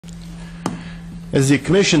As the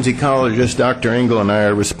Commission's ecologist, Dr. Engel and I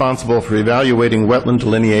are responsible for evaluating wetland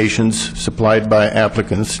delineations supplied by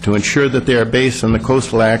applicants to ensure that they are based on the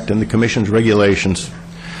Coastal Act and the Commission's regulations,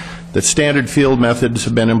 that standard field methods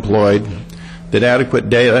have been employed, that adequate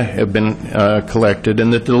data have been collected,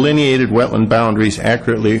 and that delineated wetland boundaries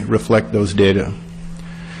accurately reflect those data.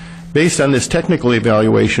 Based on this technical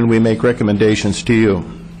evaluation, we make recommendations to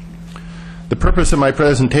you. The purpose of my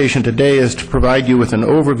presentation today is to provide you with an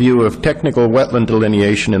overview of technical wetland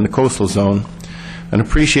delineation in the coastal zone, an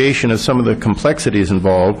appreciation of some of the complexities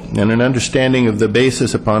involved, and an understanding of the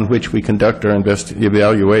basis upon which we conduct our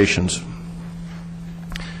evaluations.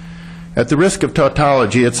 At the risk of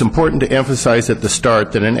tautology, it's important to emphasize at the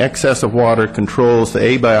start that an excess of water controls the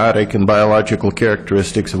abiotic and biological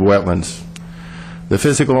characteristics of wetlands. The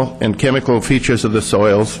physical and chemical features of the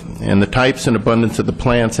soils and the types and abundance of the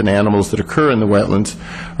plants and animals that occur in the wetlands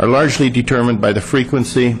are largely determined by the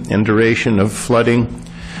frequency and duration of flooding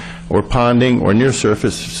or ponding or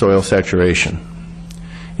near-surface soil saturation.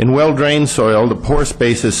 In well-drained soil, the pore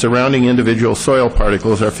spaces surrounding individual soil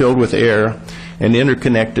particles are filled with air and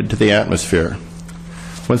interconnected to the atmosphere.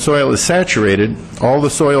 When soil is saturated, all the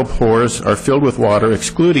soil pores are filled with water,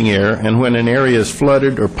 excluding air, and when an area is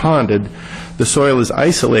flooded or ponded, the soil is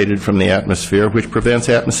isolated from the atmosphere, which prevents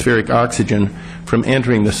atmospheric oxygen from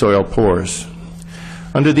entering the soil pores.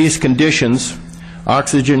 Under these conditions,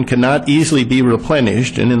 oxygen cannot easily be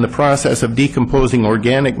replenished, and in the process of decomposing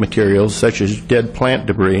organic materials, such as dead plant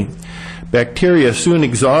debris, bacteria soon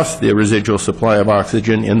exhaust the residual supply of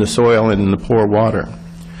oxygen in the soil and in the pore water.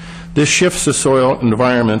 This shifts the soil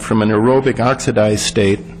environment from an aerobic oxidized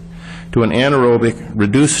state to an anaerobic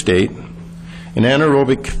reduced state. And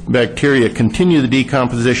anaerobic bacteria continue the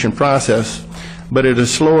decomposition process, but at a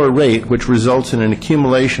slower rate, which results in an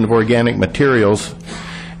accumulation of organic materials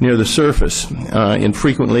near the surface in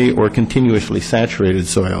frequently or continuously saturated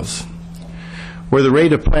soils. Where the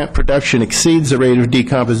rate of plant production exceeds the rate of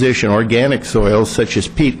decomposition, organic soils such as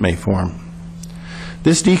peat may form.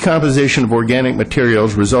 This decomposition of organic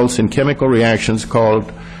materials results in chemical reactions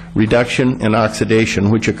called reduction and oxidation,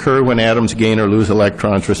 which occur when atoms gain or lose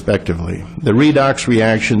electrons respectively. The redox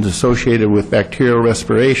reactions associated with bacterial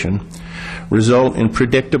respiration result in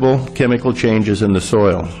predictable chemical changes in the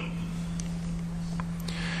soil.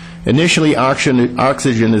 Initially,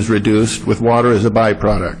 oxygen is reduced with water as a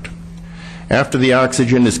byproduct. After the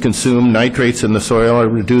oxygen is consumed, nitrates in the soil are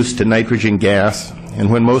reduced to nitrogen gas, and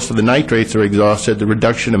when most of the nitrates are exhausted, the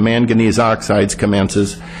reduction of manganese oxides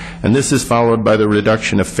commences, and this is followed by the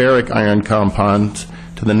reduction of ferric iron compounds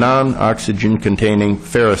to the non-oxygen-containing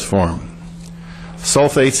ferrous form.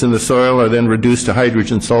 Sulfates in the soil are then reduced to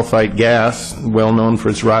hydrogen sulfide gas, well known for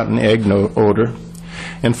its rotten egg odor,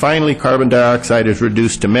 and finally carbon dioxide is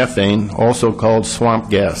reduced to methane, also called swamp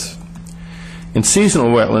gas. In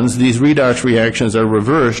seasonal wetlands, these redox reactions are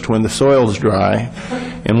reversed when the soil is dry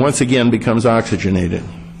and once again becomes oxygenated.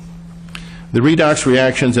 The redox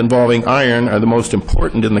reactions involving iron are the most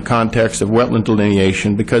important in the context of wetland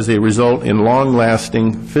delineation because they result in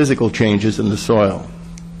long-lasting physical changes in the soil.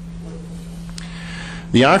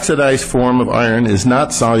 The oxidized form of iron is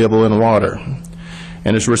not soluble in water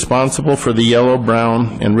and is responsible for the yellow,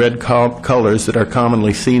 brown, and red colors that are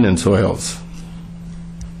commonly seen in soils.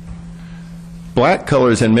 Black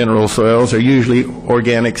colors in mineral soils are usually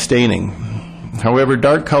organic staining. However,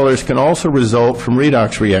 dark colors can also result from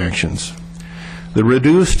redox reactions. The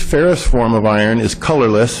reduced ferrous form of iron is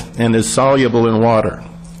colorless and is soluble in water.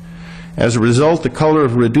 As a result, the color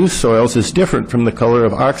of reduced soils is different from the color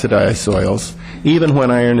of oxidized soils, even when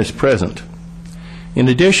iron is present. In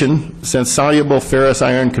addition, since soluble ferrous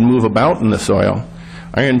iron can move about in the soil,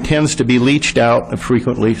 iron tends to be leached out of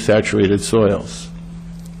frequently saturated soils.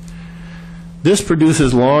 This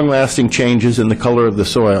produces long-lasting changes in the color of the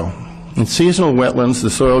soil. In seasonal wetlands,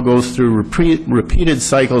 the soil goes through repeated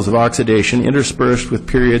cycles of oxidation interspersed with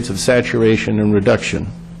periods of saturation and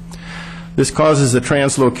reduction. This causes the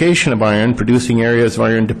translocation of iron, producing areas of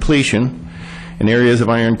iron depletion and areas of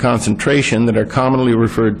iron concentration that are commonly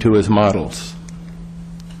referred to as mottles.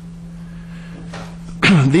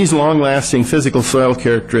 These long-lasting physical soil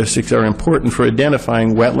characteristics are important for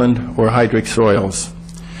identifying wetland or hydric soils.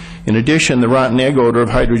 In addition, the rotten egg odor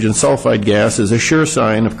of hydrogen sulfide gas is a sure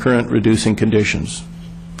sign of current reducing conditions.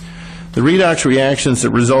 The redox reactions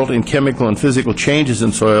that result in chemical and physical changes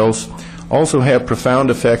in soils also have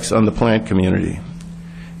profound effects on the plant community.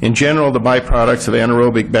 In general, the byproducts of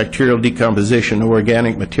anaerobic bacterial decomposition of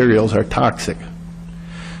organic materials are toxic.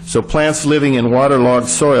 So plants living in waterlogged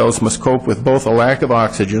soils must cope with both a lack of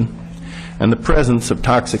oxygen and the presence of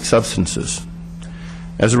toxic substances.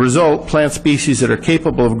 As a result, plant species that are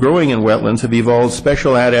capable of growing in wetlands have evolved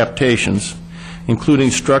special adaptations,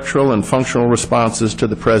 including structural and functional responses to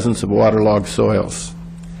the presence of waterlogged soils.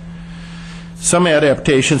 Some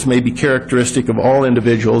adaptations may be characteristic of all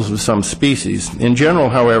individuals of some species. In general,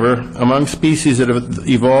 however, among species that have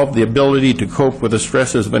evolved the ability to cope with the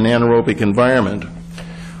stresses of an anaerobic environment,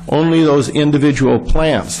 only those individual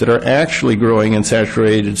plants that are actually growing in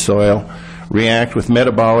saturated soil react with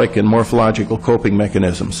metabolic and morphological coping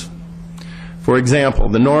mechanisms. For example,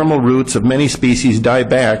 the normal roots of many species die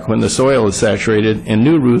back when the soil is saturated, and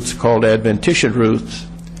new roots, called adventitious roots,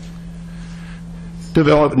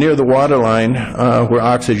 develop near the waterline where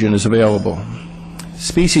oxygen is available.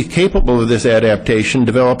 Species capable of this adaptation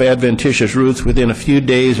develop adventitious roots within a few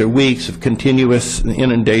days or weeks of continuous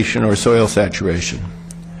inundation or soil saturation.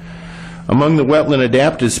 Among the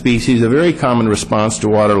wetland-adapted species, a very common response to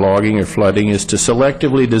waterlogging or flooding is to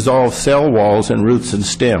selectively dissolve cell walls in roots and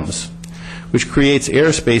stems, which creates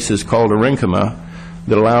air spaces called parenchyma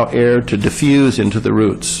that allow air to diffuse into the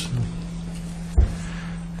roots.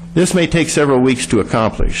 This may take several weeks to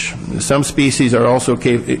accomplish. Some species are also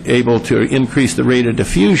able to increase the rate of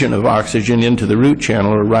diffusion of oxygen into the root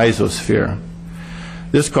channel or rhizosphere.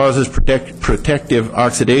 This causes protective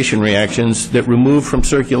oxidation reactions that remove from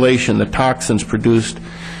circulation the toxins produced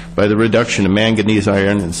by the reduction of manganese,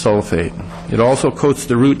 iron, and sulfate. It also coats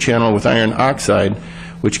the root channel with iron oxide,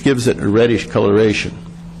 which gives it a reddish coloration.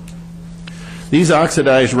 These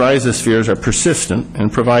oxidized rhizospheres are persistent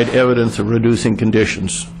and provide evidence of reducing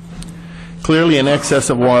conditions. Clearly, an excess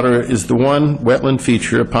of water is the one wetland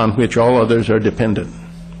feature upon which all others are dependent.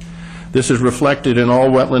 This is reflected in all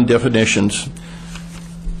wetland definitions.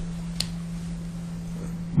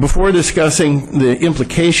 Before discussing the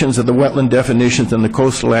implications of the wetland definitions in the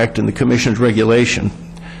Coastal Act and the Commission's regulation,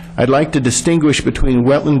 I'd like to distinguish between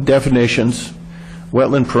wetland definitions,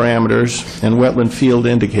 wetland parameters, and wetland field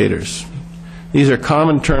indicators. These are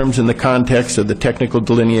common terms in the context of the technical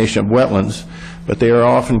delineation of wetlands, but they are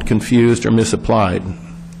often confused or misapplied.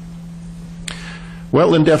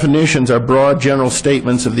 Wetland definitions are broad general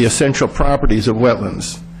statements of the essential properties of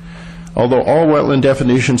wetlands. Although all wetland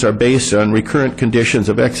definitions are based on recurrent conditions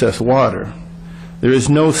of excess water, there is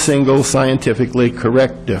no single scientifically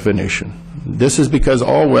correct definition. This is because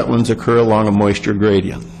all wetlands occur along a moisture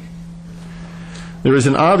gradient. There is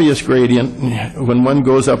an obvious gradient when one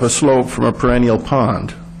goes up a slope from a perennial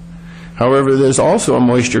pond. However, there's also a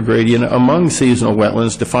moisture gradient among seasonal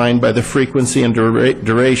wetlands defined by the frequency and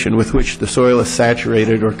duration with which the soil is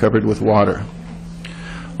saturated or covered with water.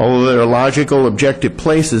 Although there are logical, objective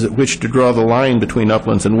places at which to draw the line between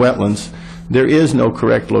uplands and wetlands, there is no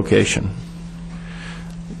correct location.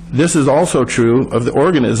 This is also true of the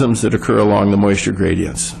organisms that occur along the moisture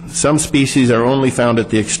gradients. Some species are only found at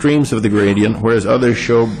the extremes of the gradient, whereas others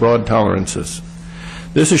show broad tolerances.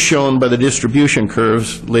 This is shown by the distribution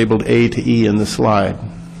curves labeled A to E in the slide.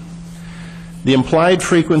 The implied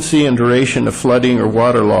frequency and duration of flooding or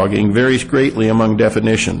waterlogging varies greatly among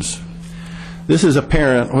definitions. This is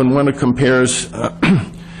apparent when one compares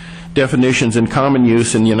definitions in common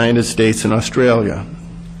use in the United States and Australia.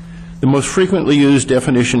 The most frequently used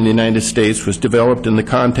definition in the United States was developed in the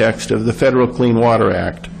context of the Federal Clean Water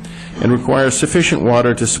Act and requires sufficient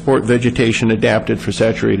water to support vegetation adapted for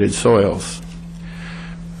saturated soils.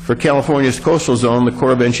 For California's coastal zone, the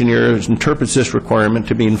Corps of Engineers interprets this requirement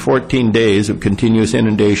to mean 14 days of continuous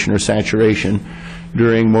inundation or saturation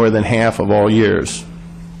during more than half of all years.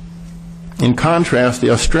 In contrast, the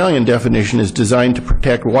Australian definition is designed to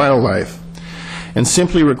protect wildlife and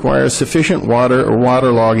simply requires sufficient water or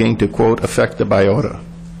waterlogging to, quote, affect the biota.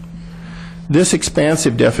 This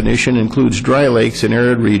expansive definition includes dry lakes in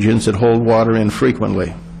arid regions that hold water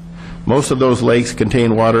infrequently. Most of those lakes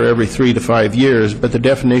contain water every 3 to 5 years, but the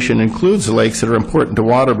definition includes the lakes that are important to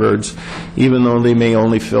water birds, even though they may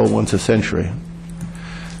only fill once a century.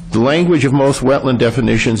 The language of most wetland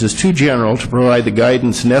definitions is too general to provide the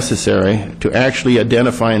guidance necessary to actually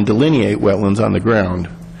identify and delineate wetlands on the ground.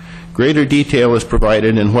 Greater detail is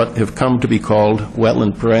provided in what have come to be called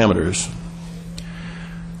wetland parameters.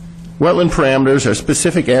 Wetland parameters are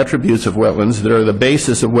specific attributes of wetlands that are the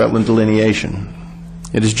basis of wetland delineation.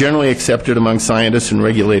 It is generally accepted among scientists and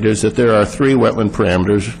regulators that there are 3 wetland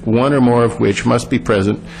parameters, one or more of which must be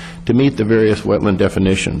present to meet the various wetland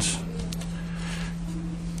definitions.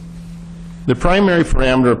 The primary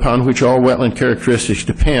parameter upon which all wetland characteristics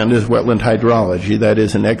depend is wetland hydrology, that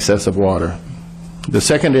is, an excess of water. The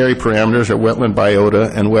secondary parameters are wetland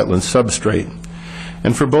biota and wetland substrate.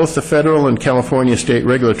 And for both the federal and California state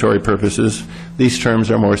regulatory purposes, these terms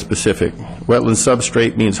are more specific. Wetland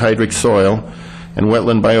substrate means hydric soil, and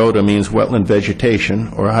wetland biota means wetland vegetation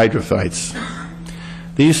or hydrophytes.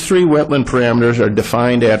 These three wetland parameters are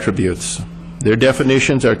defined attributes. Their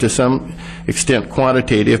definitions are to some extent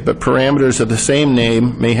quantitative, but parameters of the same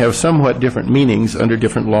name may have somewhat different meanings under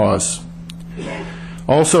different laws.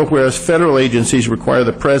 Also, whereas federal agencies require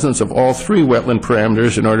the presence of all three wetland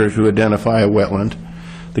parameters in order to identify a wetland,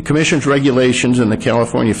 the Commission's regulations and the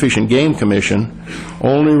California Fish and Game Commission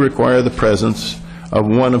only require the presence of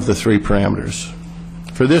one of the three parameters.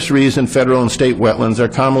 For this reason, federal and state wetlands are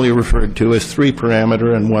commonly referred to as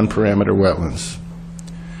three-parameter and one-parameter wetlands.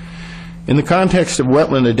 In the context of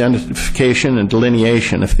wetland identification and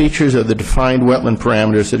delineation, the features of the defined wetland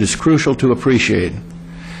parameters that is crucial to appreciate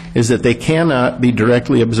is that they cannot be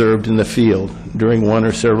directly observed in the field during one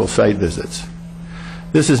or several site visits.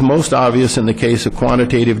 This is most obvious in the case of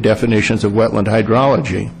quantitative definitions of wetland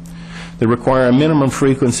hydrology that require a minimum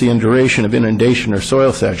frequency and duration of inundation or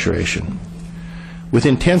soil saturation. With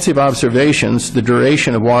intensive observations, the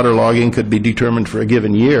duration of waterlogging could be determined for a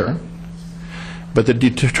given year, but the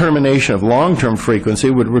determination of long-term frequency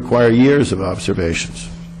would require years of observations.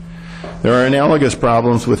 There are analogous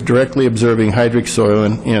problems with directly observing hydric soil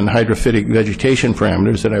and hydrophytic vegetation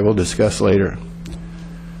parameters that I will discuss later.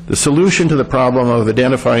 The solution to the problem of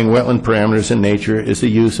identifying wetland parameters in nature is the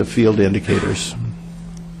use of field indicators.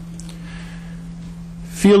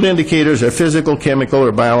 Field indicators are physical, chemical,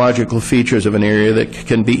 or biological features of an area that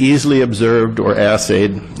can be easily observed or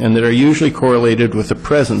assayed and that are usually correlated with the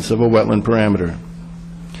presence of a wetland parameter.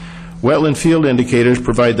 Wetland field indicators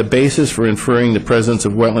provide the basis for inferring the presence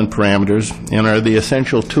of wetland parameters and are the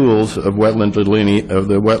essential tools of the wetland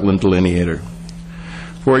delineator.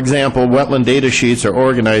 For example, wetland data sheets are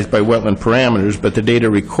organized by wetland parameters, but the data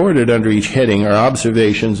recorded under each heading are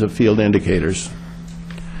observations of field indicators.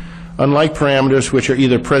 Unlike parameters which are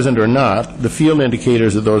either present or not, the field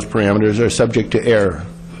indicators of those parameters are subject to error.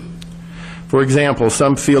 For example,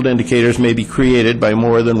 some field indicators may be created by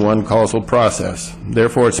more than one causal process.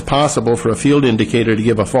 Therefore, it's possible for a field indicator to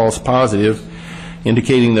give a false positive,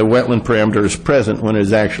 indicating the wetland parameter is present when it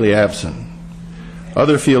is actually absent.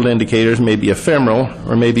 Other field indicators may be ephemeral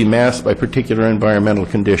or may be masked by particular environmental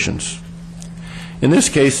conditions. In this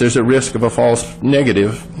case, there's a risk of a false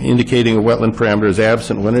negative, indicating a wetland parameter is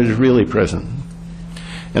absent when it is really present.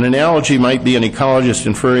 An analogy might be an ecologist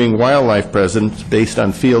inferring wildlife presence based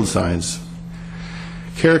on field signs.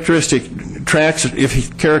 If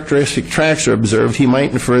characteristic tracks are observed, he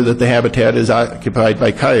might infer that the habitat is occupied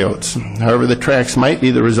by coyotes. However, the tracks might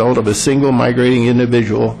be the result of a single migrating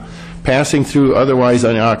individual passing through otherwise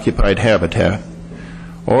unoccupied habitat,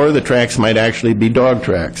 or the tracks might actually be dog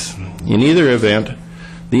tracks. In either event,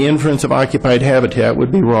 the inference of occupied habitat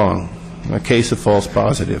would be wrong, a case of false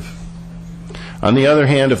positive. On the other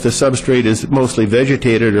hand, if the substrate is mostly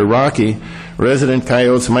vegetated or rocky, resident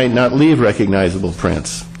coyotes might not leave recognizable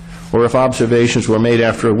prints. Or if observations were made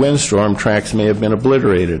after a windstorm, tracks may have been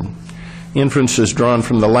obliterated. Inferences drawn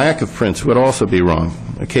from the lack of prints would also be wrong,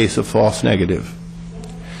 a case of false negative.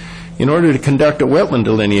 In order to conduct a wetland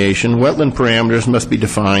delineation, wetland parameters must be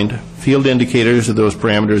defined, field indicators of those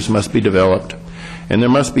parameters must be developed, and there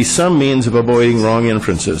must be some means of avoiding wrong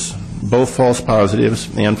inferences, both false positives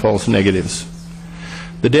and false negatives.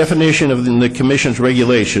 The definition of the Commission's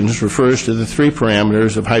regulations refers to the three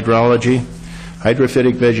parameters of hydrology,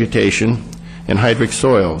 hydrophytic vegetation, and hydric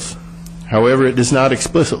soils. However, it does not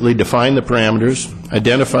explicitly define the parameters,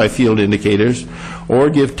 identify field indicators, or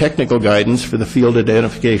give technical guidance for the field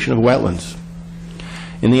identification of wetlands.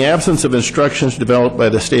 In the absence of instructions developed by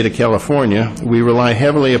the State of California, we rely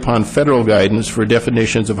heavily upon federal guidance for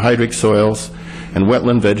definitions of hydric soils and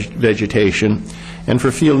wetland vegetation, and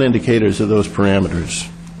for field indicators of those parameters.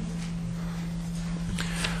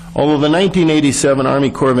 Although the 1987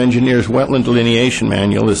 Army Corps of Engineers Wetland Delineation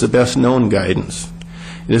Manual is the best known guidance,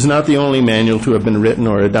 it is not the only manual to have been written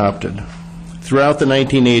or adopted. Throughout the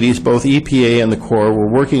 1980s, both EPA and the Corps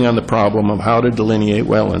were working on the problem of how to delineate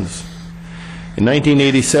wetlands. In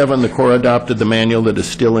 1987, the Corps adopted the manual that is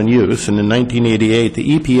still in use, and in 1988,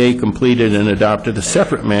 the EPA completed and adopted a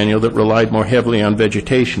separate manual that relied more heavily on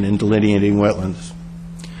vegetation in delineating wetlands.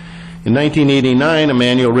 In 1989, a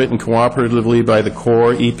manual written cooperatively by the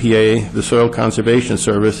Corps, EPA, the Soil Conservation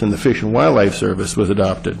Service, and the Fish and Wildlife Service was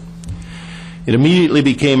adopted. It immediately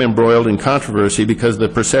became embroiled in controversy because of the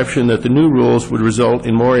perception that the new rules would result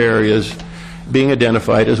in more areas being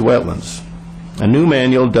identified as wetlands. A new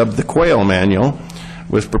manual, dubbed the Quail Manual,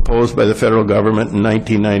 was proposed by the federal government in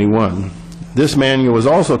 1991. This manual was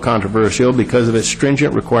also controversial because of its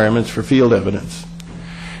stringent requirements for field evidence.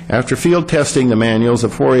 After field testing the manuals, a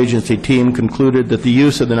four-agency team concluded that the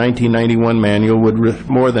use of the 1991 manual would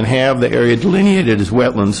more than halve the area delineated as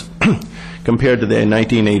wetlands compared to the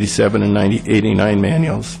 1987 and 1989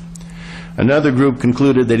 manuals. Another group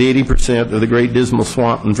concluded that 80% of the Great Dismal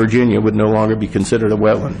Swamp in Virginia would no longer be considered a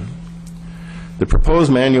wetland. The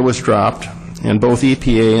proposed manual was dropped, and both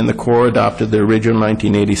EPA and the Corps adopted the original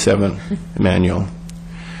 1987 manual.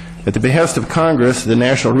 At the behest of Congress, the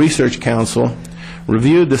National Research Council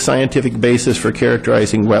reviewed the scientific basis for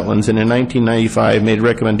characterizing wetlands, and in 1995 made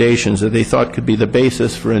recommendations that they thought could be the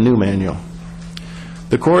basis for a new manual.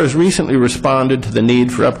 The Corps has recently responded to the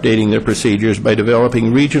need for updating their procedures by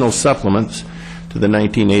developing regional supplements to the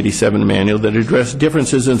 1987 manual that address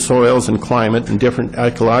differences in soils and climate in different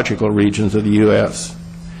ecological regions of the U.S.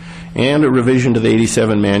 And a revision to the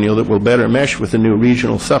 87 manual that will better mesh with the new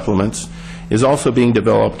regional supplements is also being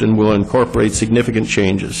developed and will incorporate significant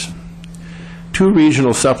changes. Two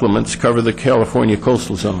regional supplements cover the California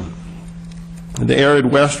coastal zone. The arid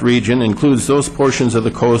west region includes those portions of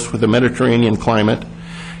the coast with a Mediterranean climate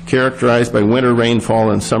characterized by winter rainfall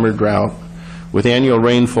and summer drought, with annual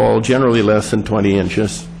rainfall generally less than 20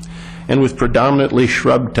 inches, and with predominantly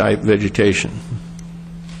shrub-type vegetation.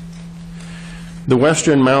 The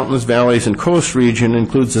western mountains, valleys, and coast region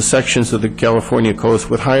includes the sections of the California coast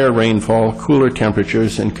with higher rainfall, cooler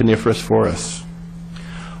temperatures, and coniferous forests.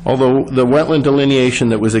 Although the wetland delineation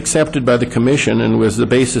that was accepted by the Commission and was the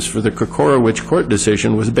basis for the Kokorowicz court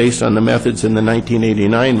decision was based on the methods in the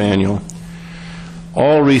 1989 manual,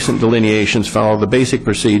 all recent delineations follow the basic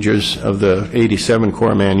procedures of the 87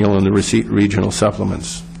 Corps manual and the regional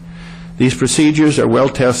supplements. These procedures are well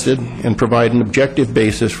tested and provide an objective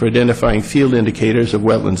basis for identifying field indicators of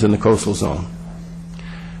wetlands in the coastal zone.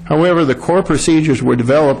 However, the Corps procedures were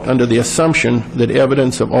developed under the assumption that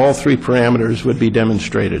evidence of all three parameters would be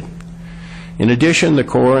demonstrated. In addition, the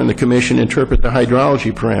Corps and the Commission interpret the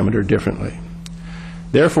hydrology parameter differently.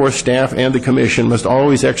 Therefore, staff and the Commission must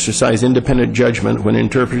always exercise independent judgment when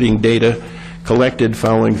interpreting data collected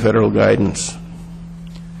following federal guidance.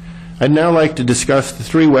 I'd now like to discuss the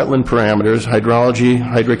three wetland parameters, hydrology,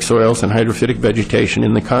 hydric soils, and hydrophytic vegetation,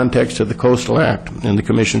 in the context of the Coastal Act and the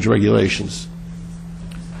Commission's regulations.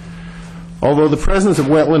 Although the presence of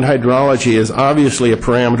wetland hydrology is obviously a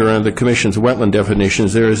parameter under the Commission's wetland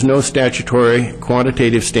definitions, there is no statutory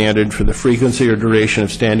quantitative standard for the frequency or duration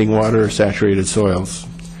of standing water or saturated soils.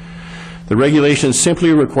 The regulations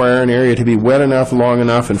simply require an area to be wet enough, long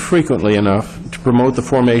enough, and frequently enough to promote the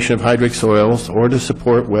formation of hydric soils or to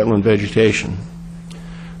support wetland vegetation.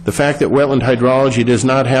 The fact that wetland hydrology does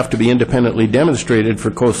not have to be independently demonstrated for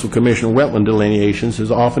Coastal Commission wetland delineations has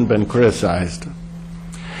often been criticized.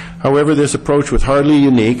 However, this approach was hardly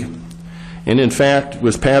unique and, in fact,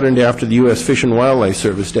 was patterned after the U.S. Fish and Wildlife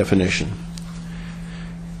Service definition.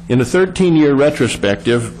 In a 13-year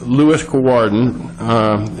retrospective, Lewis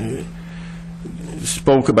Cowarden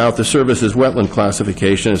spoke about the service's wetland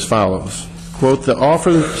classification as follows. Quote, "The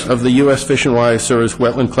authors of the U.S. Fish and Wildlife Service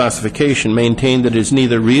wetland classification maintain that it is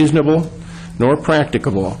neither reasonable nor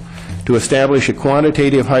practicable to establish a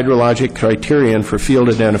quantitative hydrologic criterion for field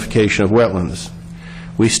identification of wetlands.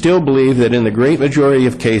 We still believe that in the great majority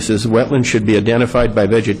of cases, wetlands should be identified by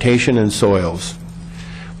vegetation and soils.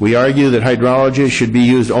 We argue that hydrology should be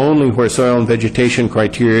used only where soil and vegetation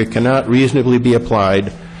criteria cannot reasonably be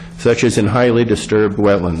applied, such as in highly disturbed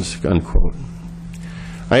wetlands," unquote.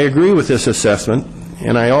 I agree with this assessment,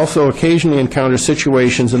 and I also occasionally encounter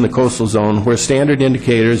situations in the coastal zone where standard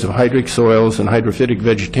indicators of hydric soils and hydrophytic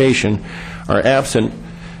vegetation are absent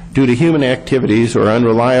due to human activities or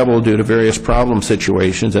unreliable due to various problem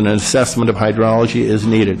situations, and an assessment of hydrology is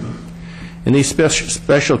needed. In these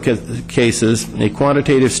special cases, a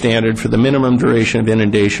quantitative standard for the minimum duration of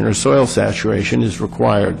inundation or soil saturation is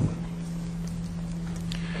required.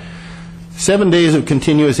 7 days of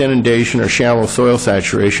continuous inundation or shallow soil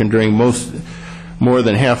saturation during more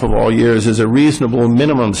than half of all years is a reasonable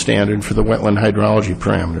minimum standard for the wetland hydrology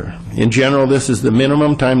parameter. In general, this is the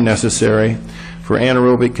minimum time necessary for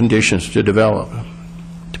anaerobic conditions to develop.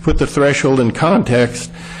 To put the threshold in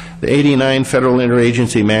context, the 89 Federal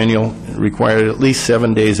Interagency Manual required at least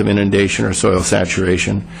 7 days of inundation or soil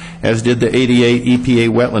saturation, as did the 88 EPA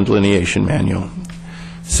Wetland Delineation Manual.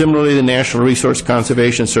 Similarly, the National Resource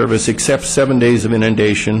Conservation Service accepts 7 days of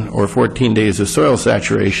inundation or 14 days of soil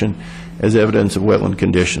saturation as evidence of wetland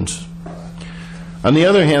conditions. On the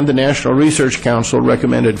other hand, the National Research Council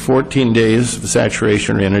recommended 14 days of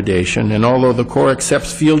saturation or inundation, and although the Corps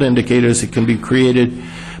accepts field indicators that can be created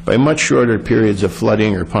by much shorter periods of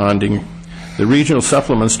flooding or ponding, the regional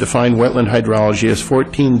supplements define wetland hydrology as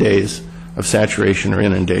 14 days of saturation or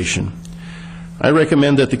inundation. I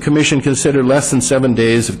recommend that the Commission consider less than 7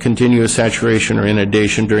 days of continuous saturation or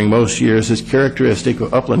inundation during most years as characteristic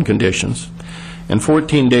of upland conditions, and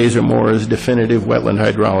 14 days or more as definitive wetland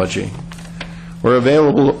hydrology. Where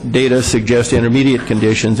available data suggest intermediate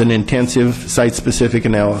conditions, an intensive site-specific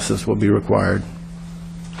analysis will be required.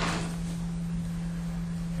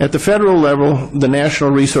 At the federal level, the National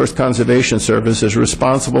Resource Conservation Service is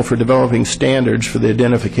responsible for developing standards for the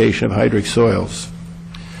identification of hydric soils.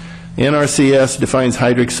 NRCS defines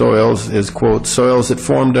hydric soils as, quote, soils that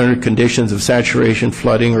formed under conditions of saturation,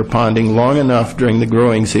 flooding, or ponding long enough during the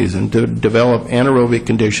growing season to develop anaerobic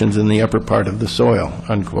conditions in the upper part of the soil,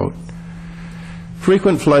 unquote.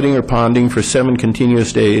 Frequent flooding or ponding for 7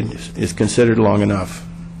 continuous days is considered long enough.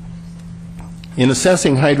 In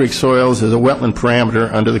assessing hydric soils as a wetland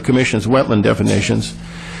parameter under the Commission's wetland definitions,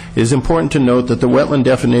 it is important to note that the wetland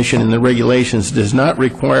definition in the regulations does not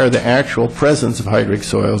require the actual presence of hydric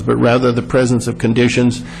soils, but rather the presence of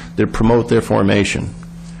conditions that promote their formation.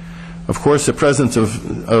 Of course, the presence of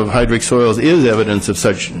hydric soils is evidence of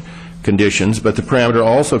such conditions, but the parameter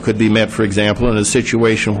also could be met, for example, in a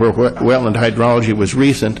situation where wetland hydrology was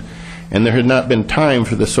recent and there had not been time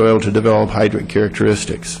for the soil to develop hydric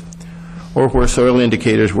characteristics, or where soil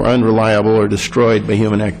indicators were unreliable or destroyed by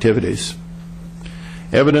human activities.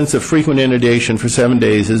 Evidence of frequent inundation for 7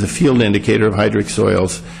 days is a field indicator of hydric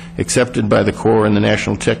soils accepted by the Corps and the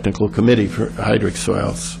National Technical Committee for hydric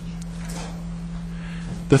soils.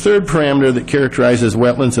 The third parameter that characterizes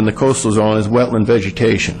wetlands in the coastal zone is wetland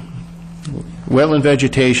vegetation. Wetland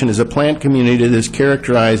vegetation is a plant community that is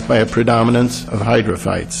characterized by a predominance of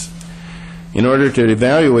hydrophytes. In order to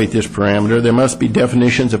evaluate this parameter, there must be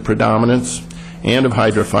definitions of predominance and of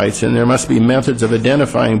hydrophytes, and there must be methods of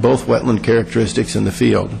identifying both wetland characteristics in the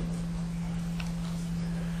field.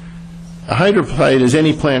 A hydrophyte is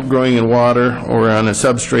any plant growing in water or on a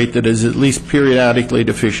substrate that is at least periodically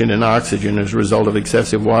deficient in oxygen as a result of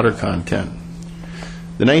excessive water content.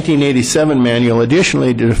 The 1987 manual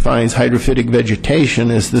additionally defines hydrophytic vegetation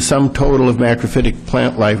as the sum total of macrophytic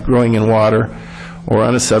plant life growing in water or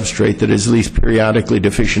on a substrate that is at least periodically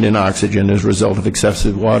deficient in oxygen as a result of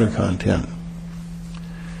excessive water content.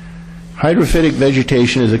 Hydrophytic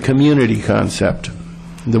vegetation is a community concept.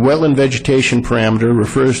 The wetland vegetation parameter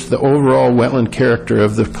refers to the overall wetland character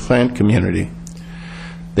of the plant community.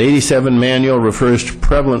 The 87 manual refers to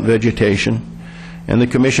prevalent vegetation, and the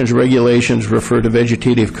Commission's regulations refer to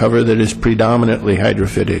vegetative cover that is predominantly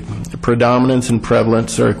hydrophytic. Predominance and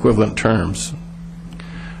prevalence are equivalent terms.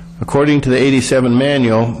 According to the 87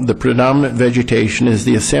 manual, the predominant vegetation is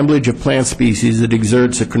the assemblage of plant species that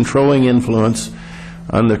exerts a controlling influence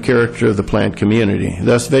on the character of the plant community.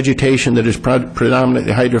 Thus, vegetation that is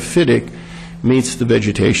predominantly hydrophytic meets the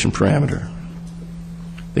vegetation parameter.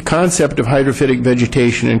 The concept of hydrophytic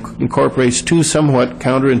vegetation incorporates 2 somewhat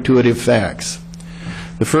counterintuitive facts.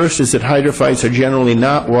 The first is that hydrophytes are generally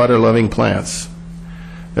not water-loving plants.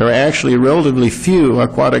 There are actually relatively few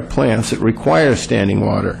aquatic plants that require standing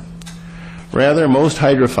water. Rather, most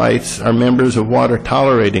hydrophytes are members of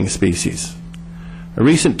water-tolerating species. A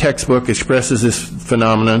recent textbook expresses this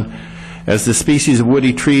phenomenon as the species of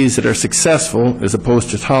woody trees that are successful, as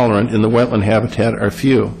opposed to tolerant, in the wetland habitat are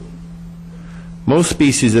few. Most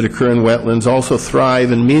species that occur in wetlands also thrive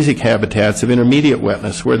in mesic habitats of intermediate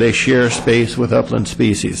wetness, where they share space with upland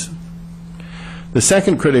species. The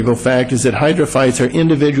second critical fact is that hydrophytes are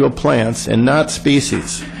individual plants and not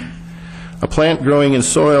species. A plant growing in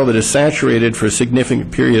soil that is saturated for a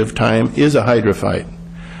significant period of time is a hydrophyte.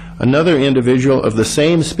 Another individual of the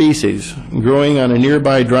same species growing on a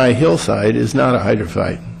nearby dry hillside is not a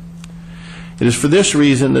hydrophyte. It is for this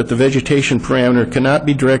reason that the vegetation parameter cannot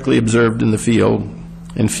be directly observed in the field,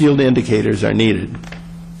 and field indicators are needed.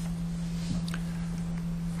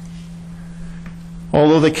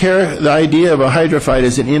 Although the idea of a hydrophyte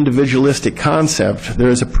is an individualistic concept, there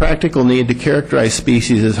is a practical need to characterize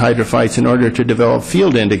species as hydrophytes in order to develop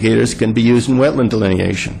field indicators that can be used in wetland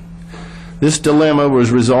delineation. This dilemma was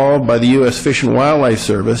resolved by the U.S. Fish and Wildlife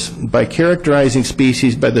Service by characterizing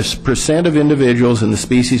species by the percent of individuals in the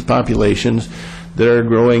species populations that are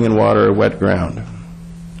growing in water or wet ground.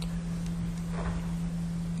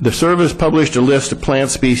 The service published a list of plant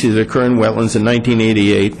species that occur in wetlands in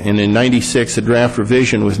 1988, and in 1996 a draft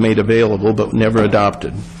revision was made available but never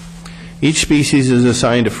adopted. Each species is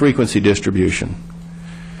assigned a frequency distribution.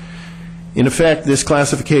 In effect, this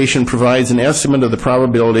classification provides an estimate of the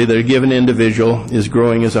probability that a given individual is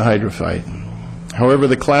growing as a hydrophyte. However,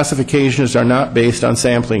 the classifications are not based on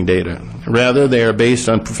sampling data. Rather, they are based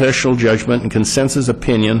on professional judgment and consensus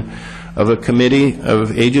opinion of a committee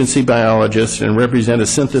of agency biologists and represent a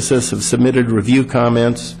synthesis of submitted review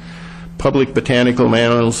comments, public botanical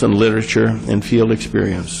manuals and literature, and field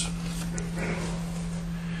experience.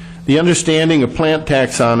 The understanding of plant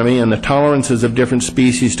taxonomy and the tolerances of different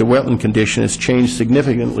species to wetland conditions has changed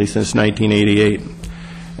significantly since 1988,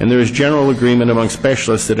 and there is general agreement among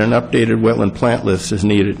specialists that an updated wetland plant list is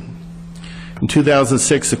needed. In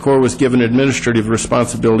 2006, the Corps was given administrative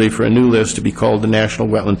responsibility for a new list to be called the National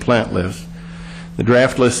Wetland Plant List. The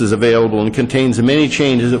draft list is available and contains many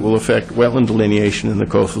changes that will affect wetland delineation in the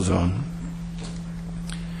coastal zone.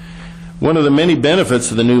 One of the many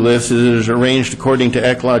benefits of the new list is it is arranged according to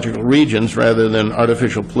ecological regions rather than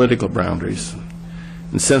artificial political boundaries.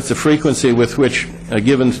 And since the frequency with which a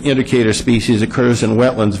given indicator species occurs in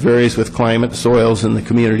wetlands varies with climate, soils, and the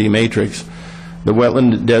community matrix, the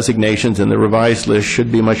wetland designations in the revised list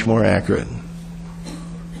should be much more accurate.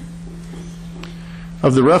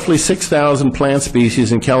 Of the roughly 6,000 plant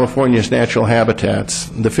species in California's natural habitats,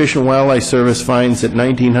 the Fish and Wildlife Service finds that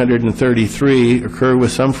 1,933 occur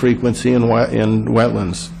with some frequency in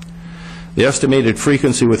wetlands. The estimated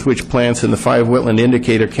frequency with which plants in the 5 wetland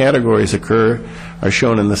indicator categories occur are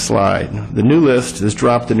shown in the slide. The new list has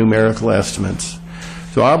dropped the numerical estimates.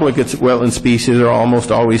 So obligate wetland species are almost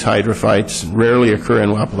always hydrophytes, rarely occur in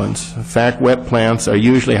uplands. Fact wet plants are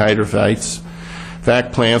usually hydrophytes.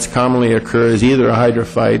 Fact plants commonly occur as either a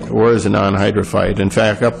hydrophyte or as a non-hydrophyte. In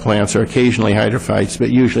fact, up plants are occasionally hydrophytes,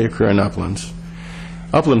 but usually occur in uplands.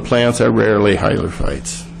 Upland plants are rarely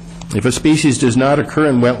hydrophytes. If a species does not occur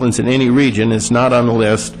in wetlands in any region, it's not on the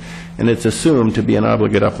list, and it's assumed to be an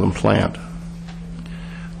obligate upland plant.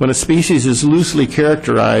 When a species is loosely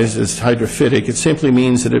characterized as hydrophytic, it simply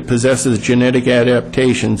means that it possesses genetic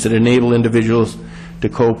adaptations that enable individuals to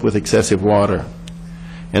cope with excessive water,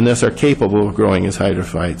 and thus are capable of growing as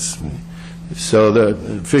hydrophytes. So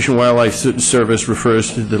the Fish and Wildlife Service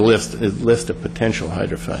refers to the list of potential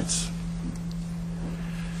hydrophytes.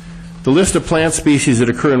 The list of plant species that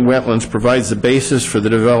occur in wetlands provides the basis for the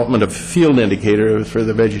development of a field indicator for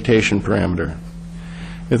the vegetation parameter.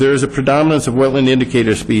 If there is a predominance of wetland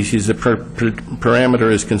indicator species, the parameter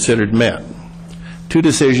is considered met. 2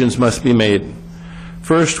 decisions must be made.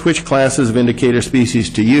 First, which classes of indicator species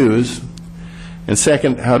to use, and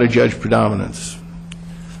second, how to judge predominance.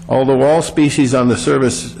 Although all species on the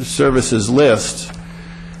service's list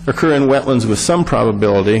occur in wetlands with some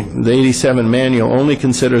probability, the 87 manual only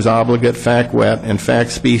considers obligate, fact wet, and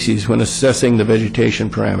fact species when assessing the vegetation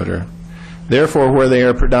parameter. Therefore, where they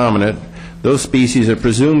are predominant, those species are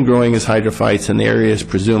presumed growing as hydrophytes and the area is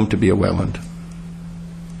presumed to be a wetland.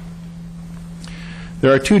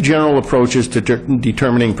 There are 2 general approaches to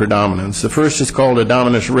determining predominance. The first is called a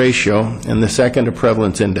dominance ratio, and the second a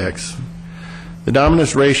prevalence index. The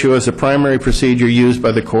dominance ratio is the primary procedure used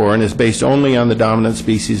by the Corps and is based only on the dominant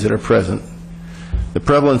species that are present. The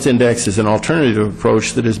prevalence index is an alternative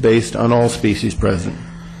approach that is based on all species present.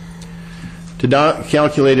 To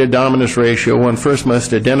calculate a dominance ratio, one first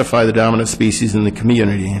must identify the dominant species in the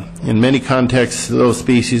community. In many contexts, those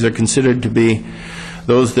species are considered to be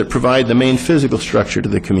those that provide the main physical structure to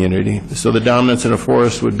the community. So the dominance in a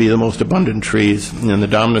forest would be the most abundant trees, and the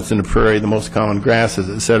dominance in a prairie the most common grasses,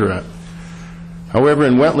 etc. However,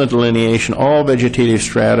 in wetland delineation, all vegetative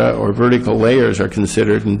strata or vertical layers are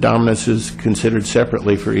considered, and dominance is considered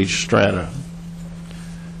separately for each strata.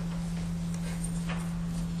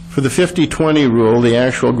 For the 50-20 rule, the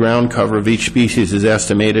actual ground cover of each species is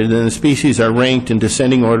estimated, and the species are ranked in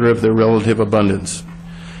descending order of their relative abundance.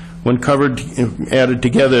 When added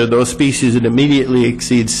together, those species that immediately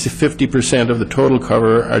exceeds 50% of the total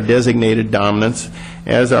cover are designated dominants,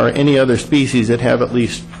 as are any other species that have at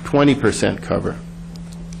least 20% cover.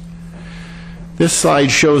 This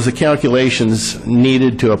slide shows the calculations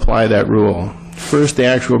needed to apply that rule. First, the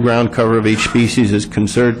actual ground cover of each species is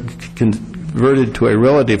converted to a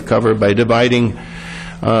relative cover by dividing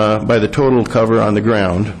by the total cover on the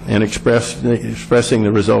ground and expressing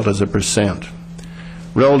the result as a percent.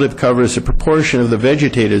 Relative cover is a proportion of the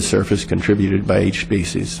vegetated surface contributed by each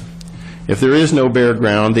species. If there is no bare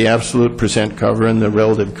ground, the absolute percent cover and the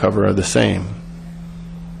relative cover are the same.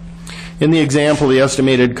 In the example, the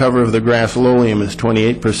estimated cover of the grass lolium is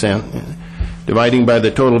 28%. Dividing by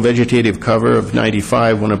the total vegetative cover of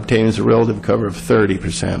 95, one obtains a relative cover of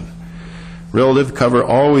 30%. Relative cover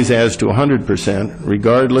always adds to 100%,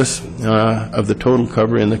 regardless of the total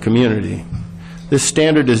cover in the community. This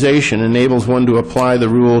standardization enables one to apply the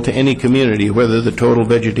rule to any community, whether the total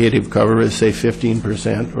vegetative cover is, say,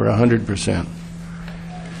 15% or 100%.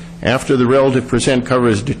 After the relative percent cover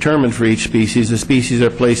is determined for each species, the species are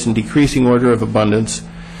placed in decreasing order of abundance,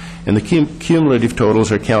 and the cumulative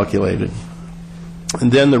totals are calculated.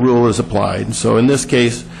 And then the rule is applied. So in this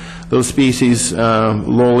case, Those species,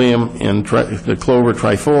 Lolium and the clover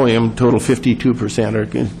trifolium, total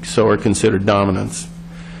 52% are considered dominants.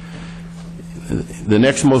 The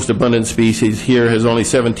next most abundant species here has only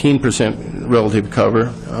 17% relative cover,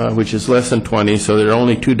 which is less than 20, so there are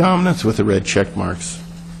only 2 dominants with the red check marks.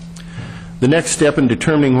 The next step in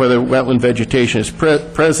determining whether wetland vegetation is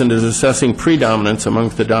present is assessing predominance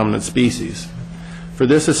amongst the dominant species. For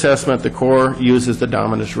this assessment, the Corps uses the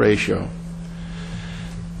dominance ratio.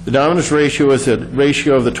 The dominance ratio is a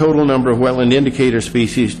ratio of the total number of wetland indicator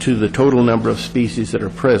species to the total number of species that are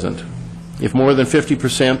present. If more than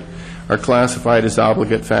 50% are classified as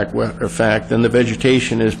obligate fact, then the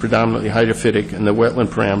vegetation is predominantly hydrophytic and the wetland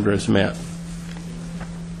parameter is met.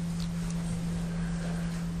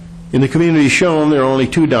 In the community shown, there are only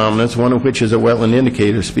 2 dominants, one of which is a wetland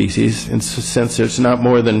indicator species, and since it's not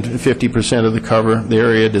more than 50% of the cover, the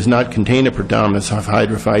area does not contain a predominance of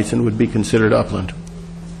hydrophytes and would be considered upland.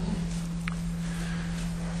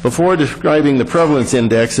 Before describing the prevalence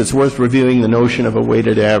index, it's worth reviewing the notion of a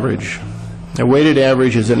weighted average. A weighted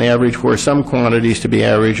average is an average where some quantities to be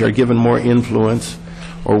averaged are given more influence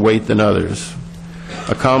or weight than others.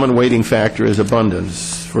 A common weighting factor is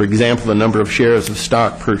abundance. For example, the number of shares of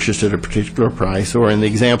stock purchased at a particular price, or in the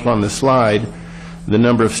example on the slide, the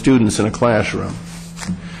number of students in a classroom.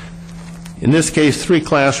 In this case, 3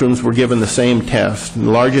 classrooms were given the same test. The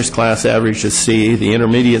largest class averaged a C, the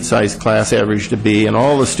intermediate-sized class averaged a B, and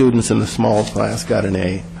all the students in the small class got an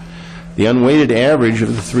A. The unweighted average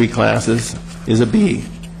of the 3 classes is a B.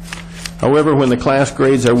 However, when the class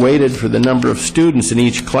grades are weighted for the number of students in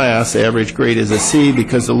each class, the average grade is a C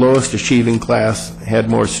because the lowest achieving class had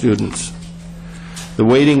more students. The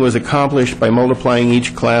weighting was accomplished by multiplying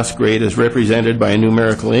each class grade as represented by a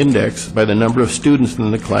numerical index by the number of students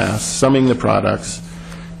in the class, summing the products,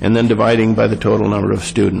 and then dividing by the total number of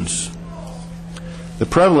students. The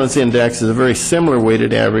prevalence index is a very similar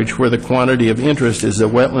weighted average where the quantity of interest is the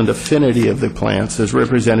wetland affinity of the plants as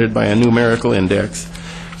represented by a numerical index,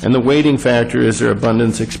 and the weighting factor is their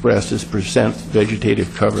abundance expressed as percent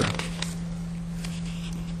vegetative cover.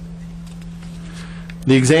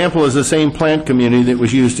 The example is the same plant community that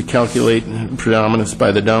was used to calculate predominance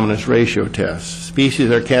by the dominance ratio test. Species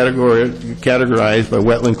are categorized by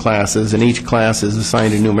wetland classes, and each class is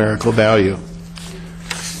assigned a numerical value.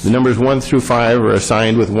 The numbers 1 through 5 are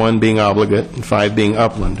assigned with 1 being obligate and 5 being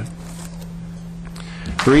upland.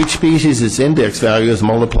 For each species, its index value is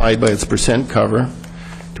multiplied by its percent cover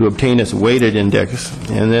to obtain its weighted index,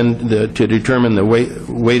 and then to determine the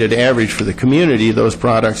weighted average for the community, those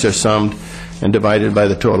products are summed and divided by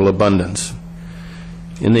the total abundance.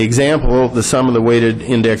 In the example, the sum of the weighted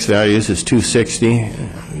index values is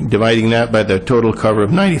 260. Dividing that by the total cover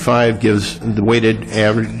of 95 gives the weighted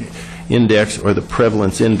average index, or the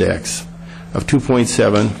prevalence index, of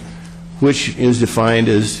 2.7, which is defined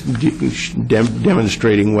as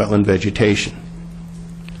demonstrating wetland vegetation.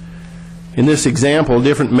 In this example,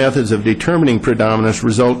 different methods of determining predominance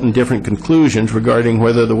result in different conclusions regarding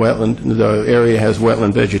whether the area has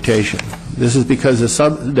wetland vegetation. This is because the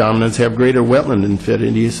subdominants have greater wetland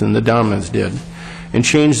affinities than the dominants did, and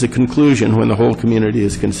change the conclusion when the whole community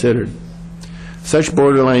is considered. Such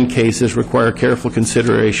borderline cases require careful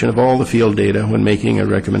consideration of all the field data when making a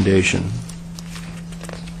recommendation.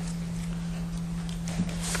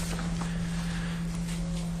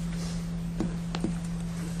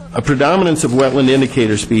 A predominance of wetland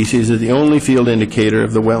indicator species is the only field indicator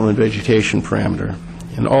of the wetland vegetation parameter.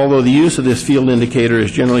 And although the use of this field indicator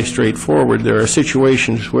is generally straightforward, there are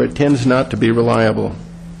situations where it tends not to be reliable.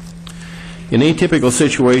 In atypical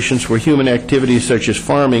situations where human activities such as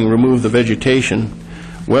farming remove the vegetation,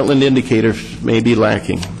 wetland indicators may be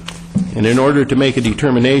lacking. And in order to make a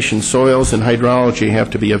determination, soils and hydrology have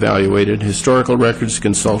to be evaluated, historical records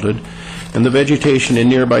consulted, and the vegetation in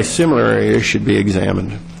nearby similar areas should be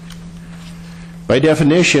examined. By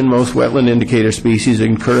definition, most wetland indicator species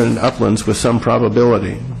occur in uplands with some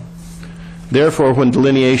probability. Therefore, when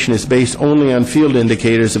delineation is based only on field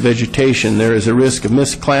indicators of vegetation, there is a risk of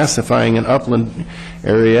misclassifying an upland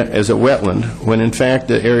area as a wetland, when in fact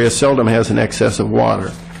the area seldom has an excess of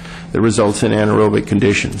water that results in anaerobic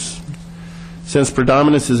conditions. Since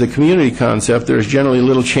predominance is a community concept, there is generally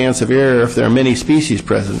little chance of error if there are many species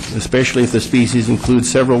present, especially if the species include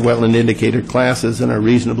several wetland indicator classes and are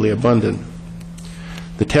reasonably abundant.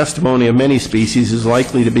 The testimony of many species is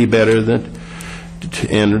likely to be better than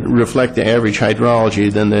and reflect the average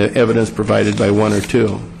hydrology than the evidence provided by 1 or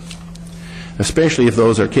 2, especially if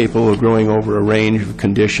those are capable of growing over a range of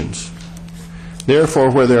conditions.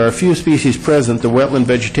 Therefore, where there are few species present, the wetland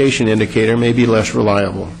vegetation indicator may be less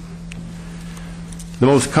reliable. The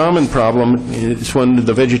most common problem is when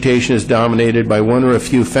the vegetation is dominated by one or a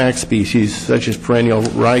few FAC species, such as perennial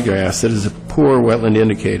ryegrass, that is a poor wetland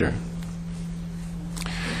indicator.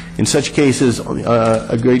 In such cases,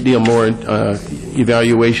 a great deal more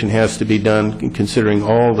evaluation has to be done, considering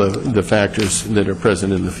all the factors that are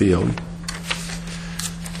present in the field.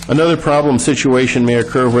 Another problem situation may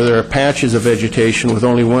occur where there are patches of vegetation with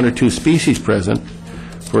only one or two species present.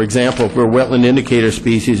 For example, where wetland indicator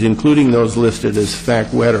species, including those listed as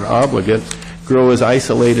FAC wet or obligate, grow as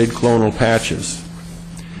isolated clonal patches.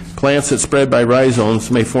 Plants that spread by rhizomes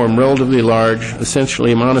may form relatively large,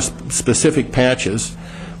 essentially monospecific patches,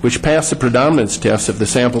 which pass the predominance test if the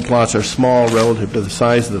sample plots are small relative to the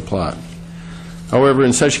size of the plot. However,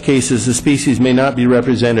 in such cases, the species may not be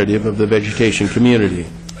representative of the vegetation community.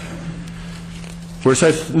 Where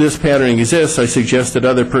this pattern exists, I suggest that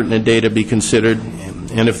other pertinent data be considered,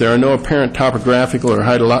 and if there are no apparent topographical or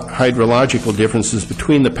hydrological differences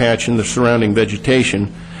between the patch and the surrounding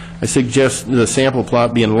vegetation, I suggest the sample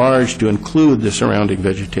plot be enlarged to include the surrounding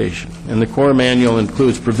vegetation. And the Corps manual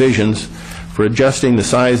includes provisions for adjusting the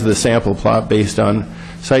size of the sample plot based on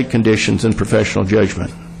site conditions and professional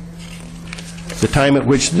judgment. The time at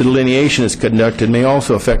which the delineation is conducted may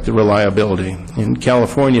also affect the reliability. In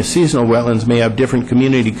California, seasonal wetlands may have different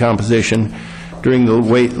community composition during the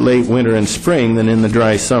late winter and spring than in the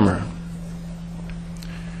dry summer.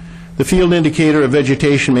 The field indicator of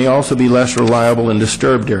vegetation may also be less reliable in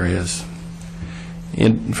disturbed areas.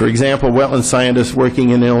 For example, wetland scientists working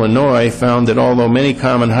in Illinois found that although many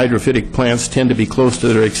common hydrophytic plants tend to be close to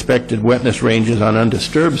their expected wetness ranges on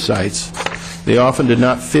undisturbed sites, they often did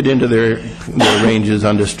not fit into their ranges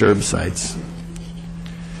on disturbed sites.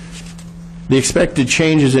 The expected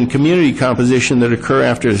changes in community composition that occur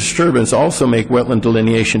after disturbance also make wetland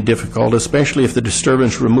delineation difficult, especially if the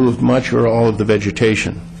disturbance removed much or all of the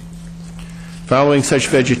vegetation. Following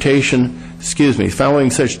such disturbance,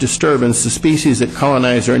 the species that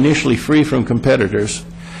colonize are initially free from competitors,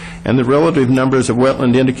 and the relative numbers of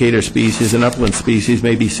wetland indicator species and upland species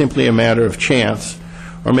may be simply a matter of chance,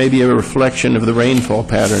 or maybe a reflection of the rainfall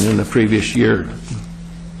pattern in the previous year.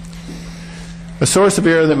 A source of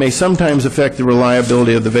error that may sometimes affect the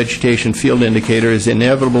reliability of the vegetation field indicator is the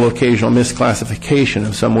inevitable occasional misclassification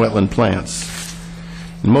of some wetland plants.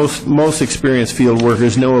 Most experienced field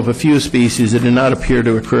workers know of a few species that do not appear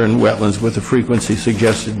to occur in wetlands with the frequency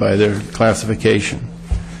suggested by their classification.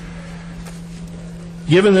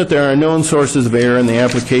 Given that there are known sources of error in the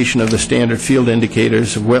application of the standard field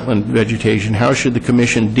indicators of wetland vegetation, how should the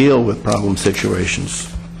Commission deal with problem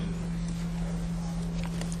situations?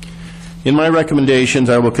 In my recommendations,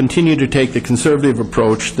 I will continue to take the conservative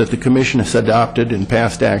approach that the Commission has adopted in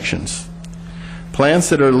past actions. Plants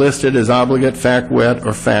that are listed as obligate, FAC wet,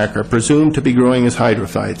 or FAC are presumed to be growing as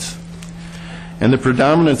hydrophytes, and the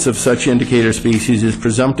predominance of such indicator species is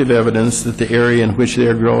presumptive evidence that the area in which they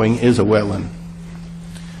are growing is a wetland.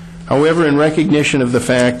 However, in recognition of the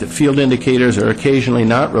fact that field indicators are occasionally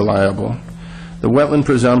not reliable, the wetland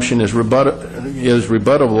presumption is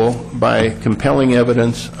rebuttable by compelling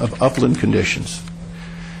evidence of upland conditions.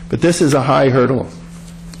 But this is a high hurdle.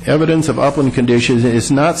 Evidence of upland conditions is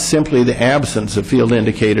not simply the absence of field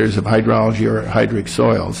indicators of hydrology or hydric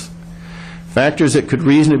soils. Factors that could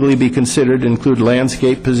reasonably be considered include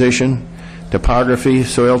landscape position, topography,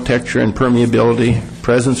 soil texture and permeability,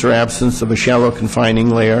 presence or absence of a shallow confining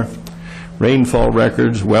layer, rainfall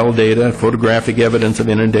records, well data, photographic evidence of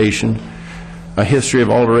inundation, a history of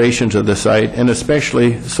alterations of the site, and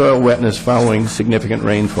especially soil wetness following significant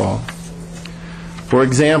rainfall. For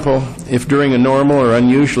example, if during a normal or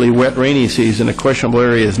unusually wet rainy season a questionable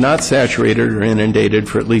area is not saturated or inundated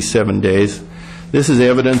for at least 7 days, this is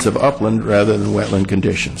evidence of upland rather than wetland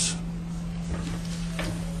conditions.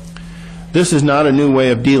 This is not a new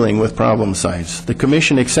way of dealing with problem sites. The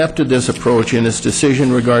Commission accepted this approach in its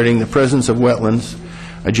decision regarding the presence of wetlands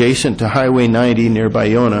adjacent to Highway 90 near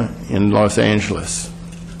Bayona in Los Angeles.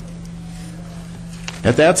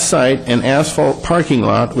 At that site, an asphalt parking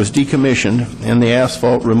lot was decommissioned and the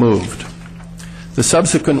asphalt removed. The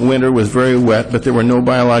subsequent winter was very wet, but there were no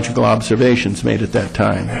biological observations made at that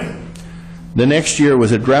time. The next year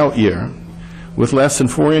was a drought year, with less than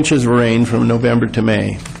 4 inches of rain from November to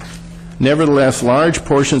May. Nevertheless, large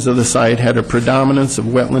portions of the site had a predominance of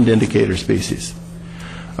wetland indicator species.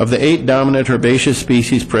 Of the 8 dominant herbaceous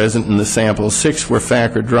species present in the sample, 6 were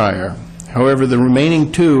FAC or drier. However, the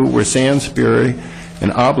remaining 2 were sandspurey,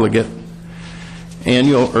 an obligate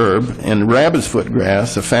annual herb, and rabbit's foot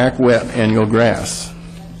grass, a FAC wet annual grass.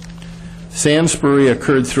 Sandspurey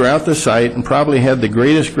occurred throughout the site and probably had the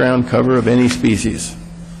greatest ground cover of any species.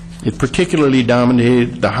 It particularly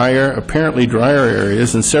dominated the higher, apparently drier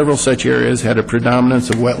areas, and several such areas had a predominance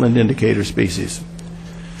of wetland indicator species.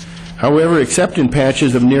 However, except in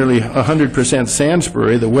patches of nearly 100%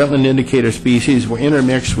 sandspurry, the wetland indicator species were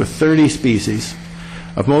intermixed with 30 species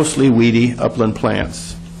of mostly weedy upland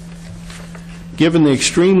plants. Given the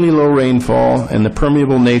extremely low rainfall and the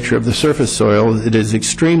permeable nature of the surface soil, it is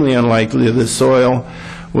extremely unlikely that the soil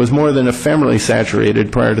was more than ephemerally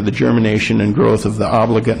saturated prior to the germination and growth of the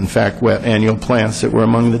obligate and fact-wet annual plants that were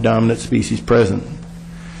among the dominant species present.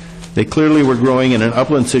 They clearly were growing in an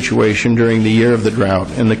upland situation during the year of the drought,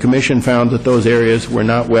 and the Commission found that those areas were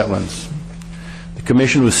not wetlands. The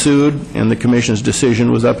Commission was sued, and the Commission's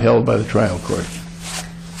decision was upheld by the trial court.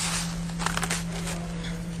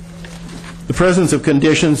 The presence of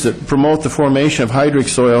conditions that promote the formation of hydric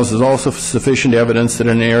soils is also sufficient evidence that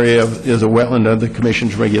an area is a wetland under the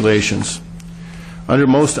Commission's regulations. Under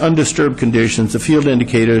most undisturbed conditions, the field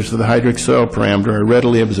indicators of the hydric soil parameter are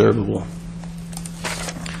readily observable.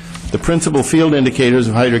 The principal field indicators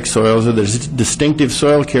of hydric soils are the distinctive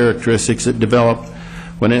soil characteristics that develop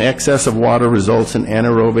when an excess of water results in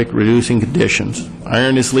anaerobic reducing conditions.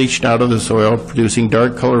 Iron is leached out of the soil, producing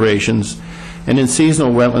dark colorations, and in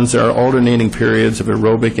seasonal wetlands there are alternating periods of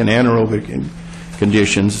aerobic and anaerobic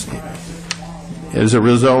conditions. As a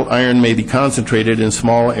result, iron may be concentrated in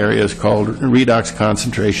small areas called redox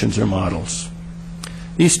concentrations or models.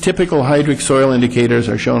 These typical hydric soil indicators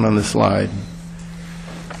are shown on the slide.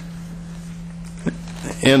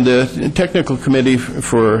 And the Technical Committee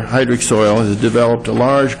for Hydric Soil has developed a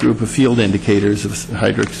large group of field indicators of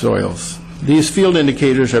hydric soils. These field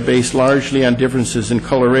indicators are based largely on differences in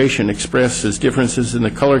coloration expressed as differences in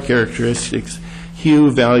the color characteristics,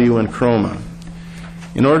 hue, value, and chroma.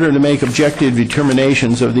 In order to make objective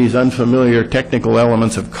determinations of these unfamiliar technical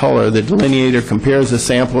elements of color, the delineator compares a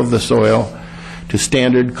sample of the soil to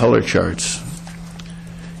standard color charts.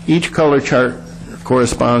 Each color chart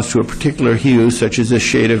corresponds to a particular hue, such as this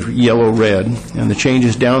shade of yellow-red, and the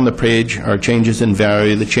changes down the page are changes in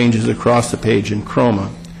value, the changes across the page in chroma.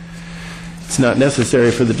 It's not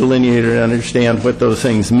necessary for the delineator to understand what those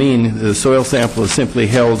things mean. The soil sample is simply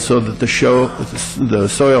held so that the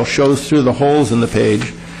soil shows through the holes in the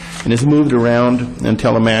page and is moved around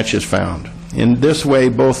until a match is found. In this way,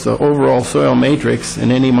 both the overall soil matrix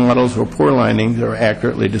and any models or pore linings are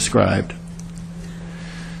accurately described.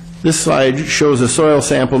 This slide shows a soil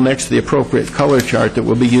sample next to the appropriate color chart that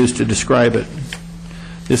will be used to describe it.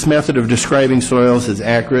 This method of describing soils is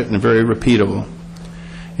accurate and very repeatable.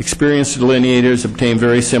 Experienced delineators obtain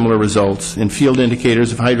very similar results, and field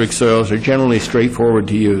indicators of hydric soils are generally straightforward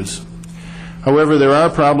to use. However, there are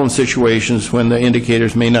problem situations when the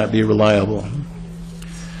indicators may not be reliable.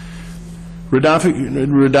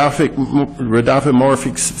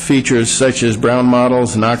 Rhodopomorphic features such as brown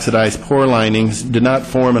mottles and oxidized pore linings do not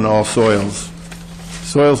form in all soils.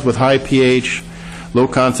 Soils with high pH, low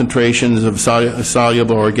concentrations of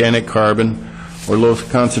soluble organic carbon, or low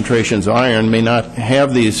concentrations of iron may not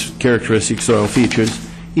have these characteristic soil features,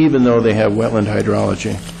 even though they have wetland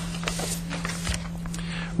hydrology.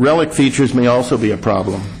 Relic features may also be a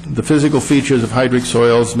problem. The physical features of hydric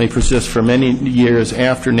soils may persist for many years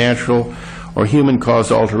after natural or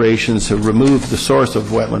human-caused alterations have removed the source of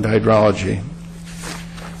wetland hydrology.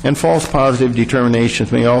 And false positive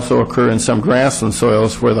determinations may also occur in some grassland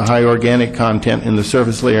soils where the high organic content in the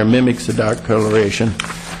surface layer mimics the dark coloration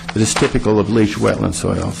that is typical of leached wetland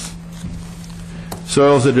soils.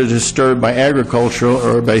 Soils that are disturbed by agriculture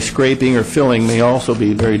or by scraping or filling may also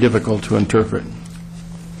be very difficult to interpret.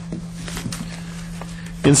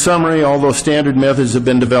 In summary, although standard methods have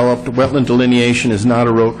been developed, wetland delineation is not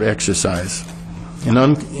a rote exercise. In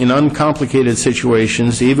uncomplicated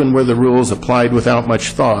situations, even where the rules applied without much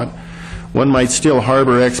thought, one might still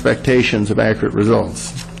harbor expectations of accurate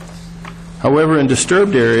results. However, in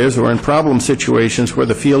disturbed areas or in problem situations where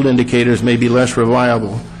the field indicators may be less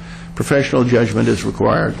reliable, professional judgment is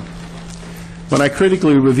required. When I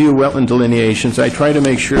critically review wetland delineations, I try to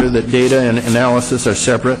make sure that data and analysis are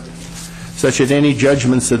separate, such that any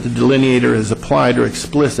judgments that the delineator has applied are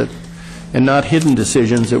explicit and not hidden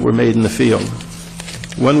decisions that were made in the field.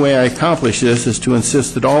 One way I accomplish this is to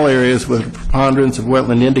insist that all areas with a preponderance of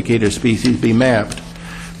wetland indicator species be mapped,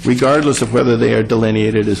 regardless of whether they are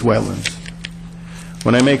delineated as wetlands.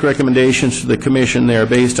 When I make recommendations to the Commission that are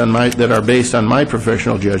based on my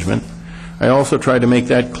professional judgment, I also try to make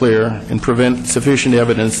that clear and present sufficient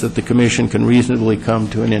evidence that the Commission can reasonably come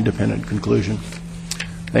to an independent conclusion.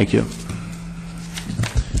 Thank you.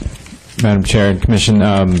 Madam Chair and Commission,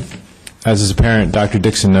 as is apparent, Dr.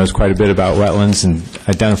 Dixon knows quite a bit about wetlands and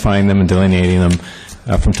identifying them and delineating them.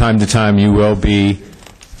 From time to time, you will be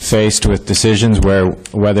faced with decisions where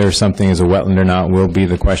whether something is a wetland or not will be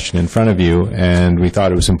the question in front of you, and we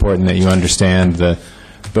thought it was important that you understand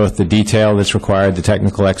both the detail that's required, the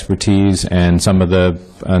technical expertise, and some of the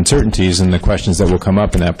uncertainties and the questions that will come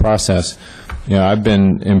up in that process. You know, I've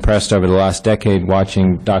been impressed over the last decade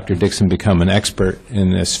watching Dr. Dixon become an expert in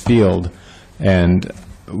this field, and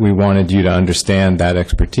we wanted you to understand that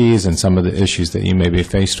expertise and some of the issues that you may be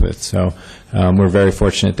faced with. So we're very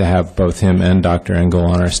fortunate to have both him and Dr. Engel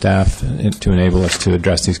on our staff to enable us to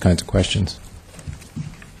address these kinds of questions.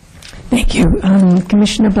 Thank you.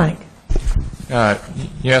 Commissioner Blank.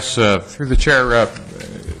 Yes, through the chair,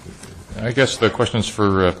 I guess the question's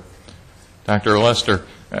for Dr. Lester.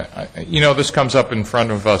 You know, this comes up in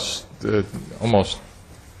front of us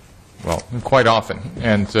quite often,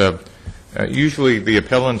 and usually the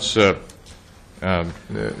appellants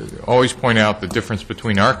always point out the difference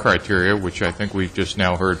between our criteria, which I think we've just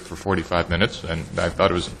now heard for 45 minutes, and I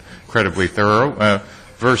thought it was incredibly thorough,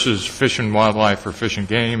 versus Fish and Wildlife or Fish and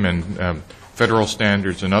Game and federal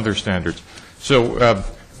standards and other standards. So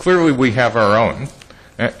clearly we have our own,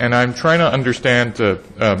 and I'm trying to understand,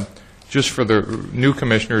 just for the new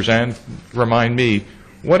commissioners, and remind me,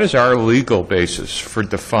 what is our legal basis for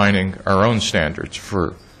defining our own standards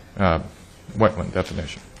for wetland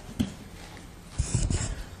definition?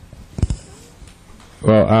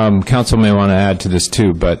 Well, council may want to add to this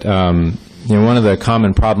too, but you know, one of the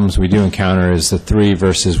common problems we do encounter is the 3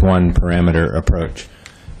 versus 1 parameter approach.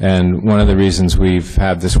 And one of the reasons we've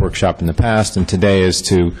had this workshop in the past and today is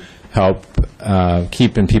to help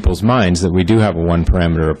keep in people's minds that we do have a 1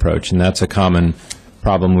 parameter approach, and that's a common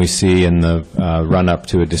problem we see in the run-up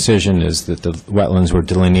to a decision, is that the wetlands were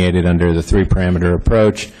delineated under the 3 parameter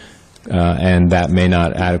approach, and that may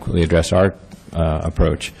not adequately address our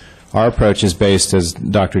approach. Our approach is based, as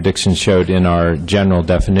Dr. Dixon showed, in our general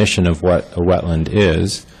definition of what a wetland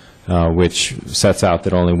is, which sets out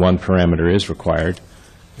that only 1 parameter is required.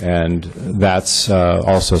 And that's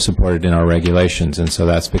also supported in our regulations, and so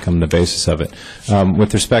that's become the basis of it.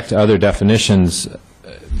 With respect to other definitions,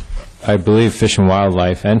 I believe Fish and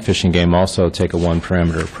Wildlife and Fish and Game also take a 1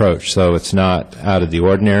 parameter approach, so it's not out of the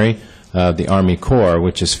ordinary. The Army Corps,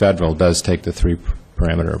 which is federal, does take the 3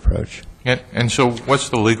 parameter approach. And so what's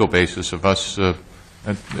the legal basis of us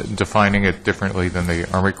defining it differently than the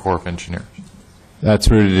Army Corps of Engineers? That's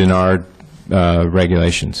rooted in our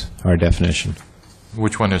regulations, our definition.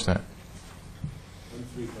 Which one is that?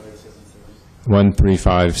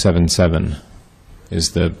 13577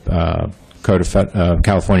 is the Code of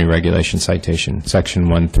California Regulation citation, Section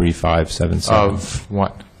 13577. Of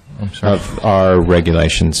what? I'm sorry. Of our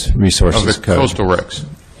regulations, resources of the code. coastal regs.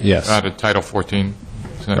 Yes. Out of Title 14.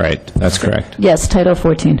 Right. That's correct. Yes, Title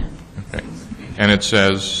 14. Okay. And it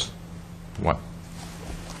says what?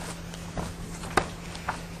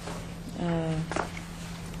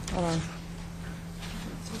 Hold on.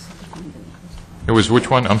 It was which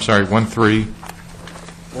one? I'm sorry,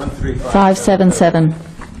 577.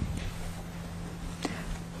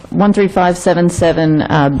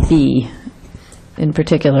 13577B in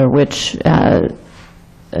particular, which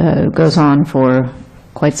goes on for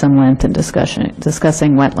quite some length in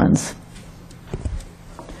discussing wetlands.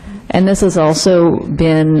 And this has also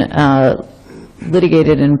been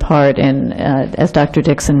litigated in part in, as Dr.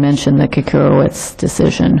 Dixon mentioned, the Kukurowicz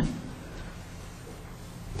decision.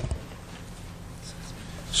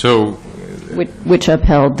 So, which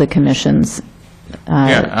upheld the commission's.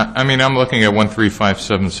 yeah, I mean, I'm looking at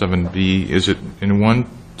 13577B. Is it in 1,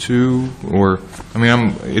 2, or, I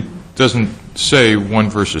mean, it doesn't say 1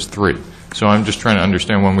 versus 3. So I'm just trying to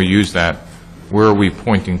understand when we use that, where are we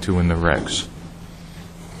pointing to in the regs?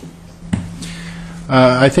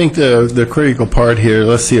 I think the critical part here,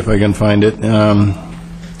 let's see if I can find it.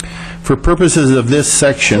 For purposes of this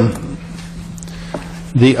section,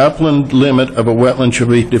 the upland limit of a wetland should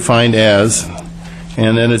be defined as,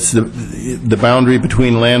 and then it's the boundary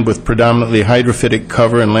between land with predominantly hydrophytic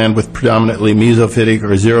cover and land with predominantly mesophytic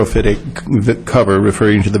or xerophytic cover,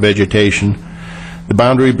 referring to the vegetation. The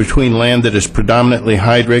boundary between land that is predominantly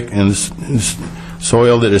hydric and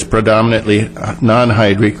soil that is predominantly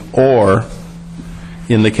non-hydric, or,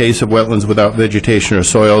 in the case of wetlands without vegetation or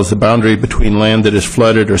soils, the boundary between land that is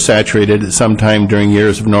flooded or saturated at some time during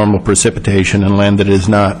years of normal precipitation and land that is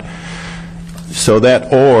not. So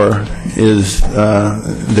that "or" is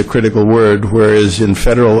the critical word, whereas in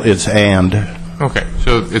federal it's "and." Okay,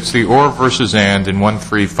 so it's the "or" versus "and" in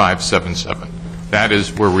 13577. That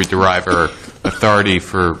is where we derive our authority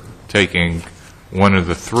for taking one of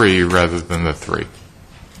the 3 rather than the 3.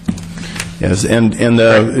 Yes, and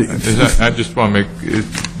I just want to make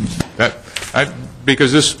that,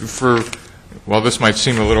 because this, for while this might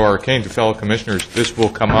seem a little arcane to fellow commissioners, this will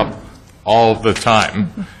come up all the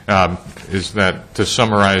time, is that, to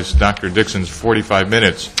summarize Dr. Dixon's 45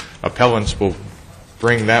 minutes, appellants will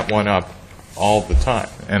bring that one up all the time.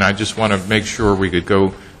 And I just want to make sure we could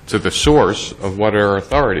go to the source of what our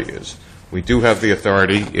authority is. We do have the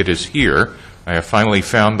authority. It is here. I have finally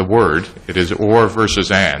found the word. It is or versus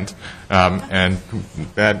and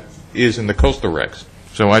that is in the coastal regs.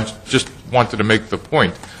 So I just wanted to make the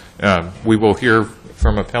point. We will hear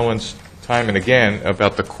from appellants time and again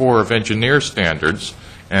about the Corps of Engineers standards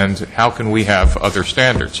and how can we have other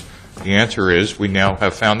standards. The answer is we now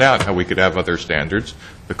have found out how we could have other standards.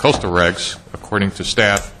 The coastal regs, according to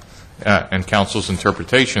staff and council's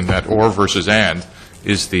interpretation, that or versus and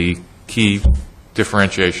is the key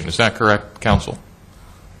differentiation. Is that correct, council?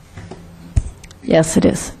 Yes, it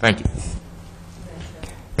is. Thank you.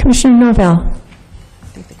 Commissioner Norvell.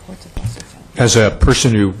 As a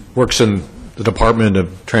person who works in the Department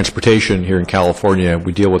of Transportation here in California,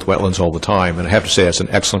 we deal with wetlands all the time, and I have to say that's an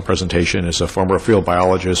excellent presentation. As a former field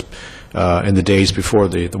biologist in the days before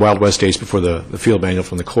the Wild West days before the field manual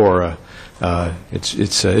from the Corps,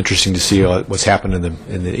 it's interesting to see what's happened in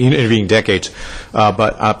the intervening decades.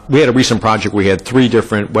 But we had a recent project. We had 3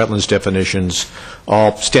 different wetlands definitions,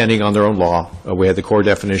 all standing on their own law. We had the Corps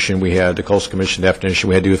definition, we had the Coastal Commission definition,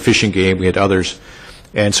 we had to do a fishing game, we had others.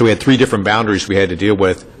 And so we had 3 different boundaries we had to deal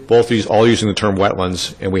with, all using the term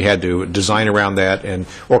wetlands, and we had to design around that and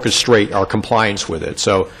orchestrate our compliance with it.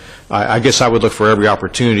 So I guess I would look for every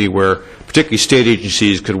opportunity where particularly state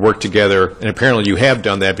agencies could work together, and apparently you have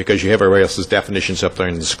done that because you have everybody else's definitions up there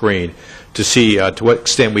on the screen, to see to what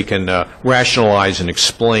extent we can rationalize and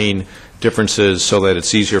explain differences so that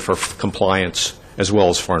it's easier for compliance as well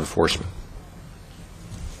as for enforcement.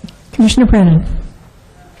 Commissioner Brennan.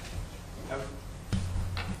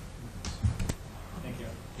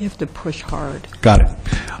 You have to push hard. Got it.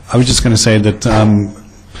 I was just going to say that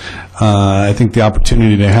I think the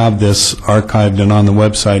opportunity to have this archived and on the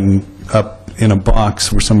website and up in a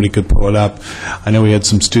box where somebody could pull it up. I know we had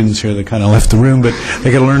some students here that kind of left the room, but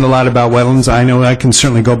they could learn a lot about wetlands. I know I can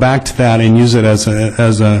certainly go back to that and use it as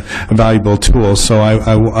a valuable tool. So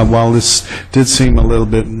while this did seem a little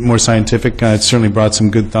bit more scientific, it certainly brought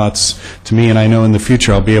some good thoughts to me, and I know in the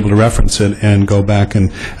future I'll be able to reference it and go back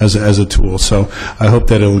and as a tool. So I hope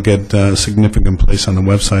that it'll get a significant place on the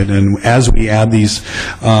website. And as we add these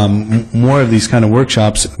more of these kind of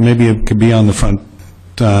workshops, maybe it could be on the front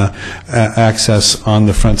access on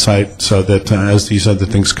the front site so that as these other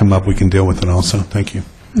things come up, we can deal with it also. Thank you.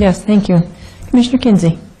 Yes, thank you. Commissioner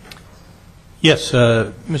Kinsey. Yes,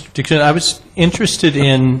 Mr. Dixon, I was interested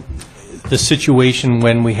in the situation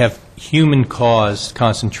when we have human-caused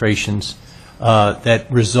concentrations that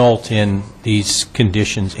result in these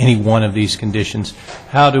conditions, any one of these conditions.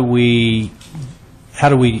 How do we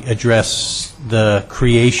address the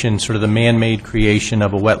creation, sort of the man-made creation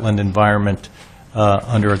of a wetland environment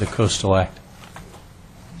under the Coastal Act?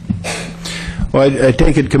 Well, I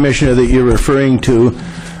take it, Commissioner, that you're referring to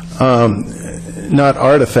not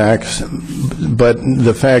artifacts, but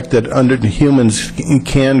the fact that humans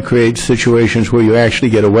can create situations where you actually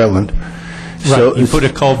get a wetland. Right. So you put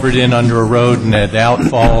a culvert in under a road, and the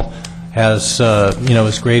outfall has,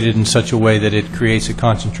 is graded in such a way that it creates a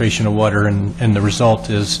concentration of water, and the result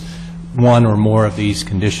is one or more of these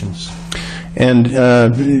conditions.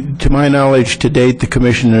 And to my knowledge, to date, the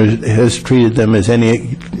Commissioner has treated them as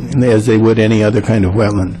they would any other kind of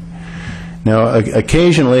wetland. Now,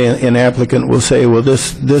 occasionally, an applicant will say, well,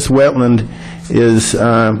 this wetland is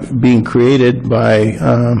being created by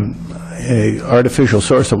an artificial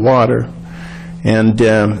source of water. And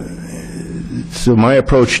so my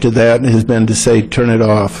approach to that has been to say, turn it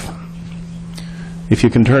off. If you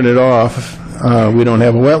can turn it off, we don't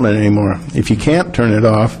have a wetland anymore. If you can't turn it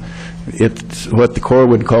off, it's what the Corps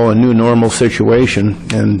would call a new normal situation,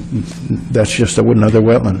 and that's just another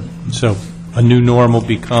wetland. So a new normal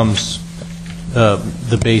becomes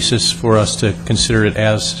the basis for us to consider it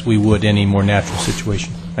as we would any more natural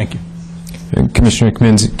situation. Thank you. Commissioner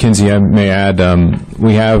Kinsey, I may add,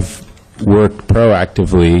 we have worked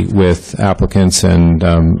proactively with applicants and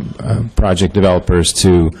project developers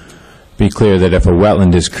to be clear that if a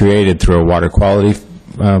wetland is created through a water quality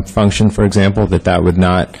function, for example, that would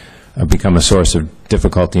not become a source of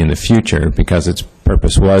difficulty in the future, because its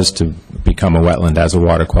purpose was to become a wetland as a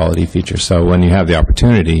water quality feature. So when you have the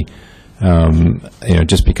opportunity,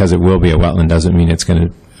 just because it will be a wetland doesn't mean it's going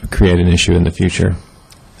to create an issue in the future.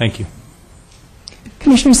 Thank you.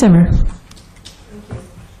 Commissioner Zimmer.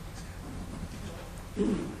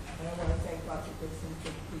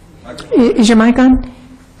 Is your mic on?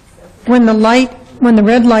 When the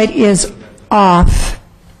red light is off,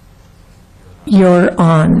 you're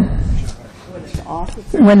on.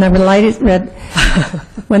 When the light is red,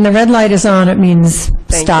 when the red light is on, it means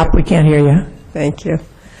stop, we can't hear you. Thank you.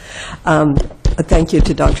 Thank you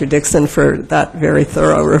to Dr. Dixon for that very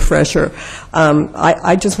thorough refresher.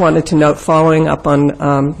 I just wanted to note, following up on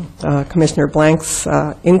Commissioner Blank's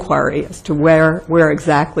inquiry as to where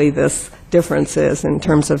exactly this difference is in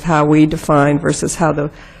terms of how we define versus how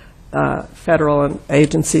the federal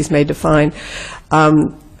agencies may define.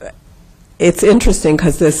 It's interesting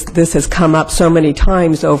because this has come up so many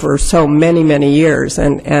times over so many years,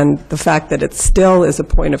 and the fact that it still is a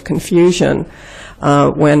point of confusion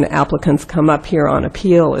when applicants come up here on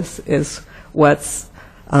appeal is what's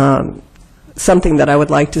something that I would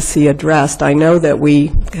like to see addressed. I know that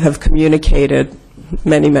we have communicated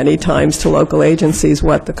many times to local agencies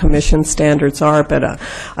what the commission standards are, but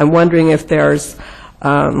I'm wondering if there's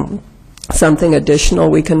something additional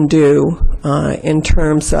we can do in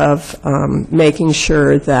terms of making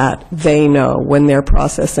sure that they know when they're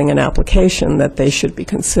processing an application that they should be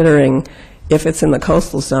considering, if it's in the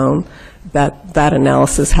coastal zone, that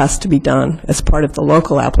analysis has to be done as part of the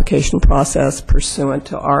local application process pursuant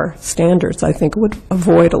to our standards. I think it would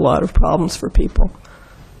avoid a lot of problems for people.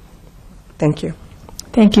 Thank you.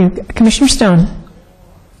 Thank you. Commissioner Stone?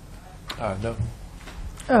 No.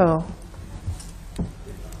 Oh.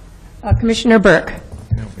 Commissioner Burke?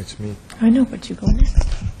 No, it's me. I know, but you go next.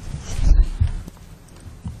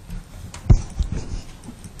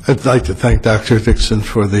 I'd like to thank Dr. Dixon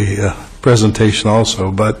for the presentation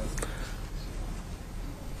also, but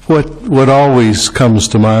what always comes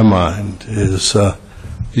to my mind is the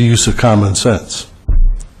use of common sense.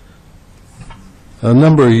 A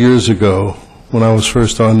number of years ago, when I was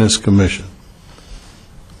first on this commission,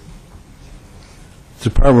 the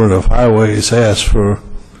Department of Highways asked for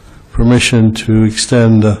permission to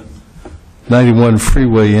extend the 91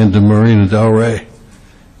 freeway into Marina del Rey,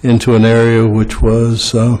 into an area which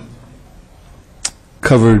was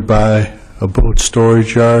covered by a boat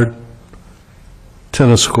storage yard,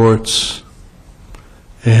 tennis courts,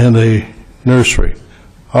 and a nursery,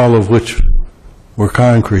 all of which were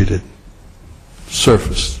concreted,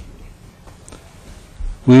 surfaced.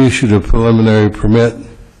 We issued a preliminary permit.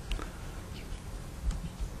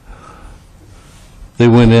 They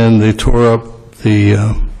went in, they tore up the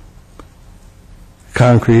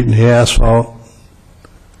concrete and the asphalt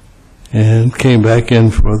and came back in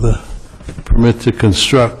for the permit to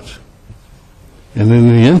construct. And in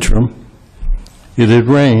the interim, it had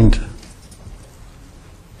rained.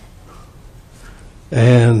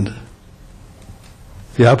 And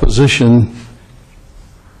the opposition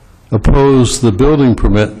opposed the building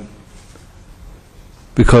permit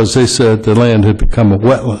because they said the land had become a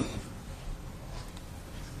wetland.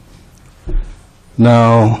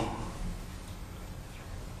 Now,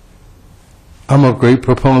 I'm a great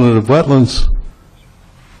proponent of wetlands,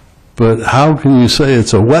 but how can you say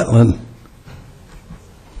it's a wetland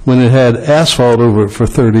when it had asphalt over it for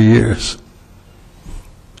 30 years?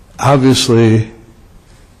 Obviously,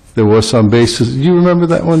 there was some basis. Do you remember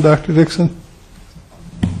that one, Dr. Dixon?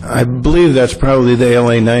 I believe that's probably the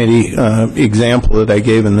LA 90 example that I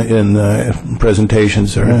gave in the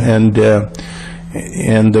presentations, and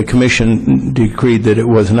the commission decreed that it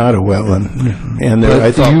was not a wetland. And there,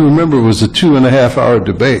 I thought, you remember it was a 2.5-hour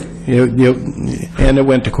debate. And it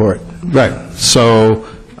went to court. Right. So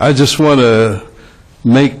I just want to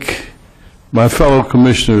make my fellow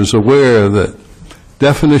commissioners aware that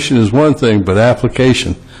definition is one thing, but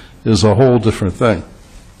application is a whole different thing.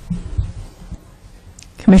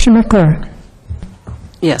 Commissioner McClure?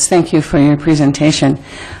 Yes, thank you for your presentation.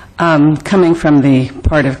 Coming from the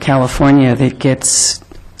part of California that gets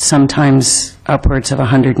sometimes upwards of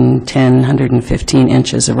 110, 115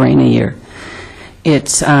 inches of rain a year,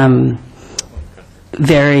 it's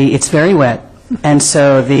very wet, and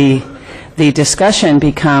so the discussion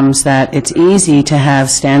becomes that it's easy to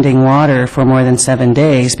have standing water for more than 7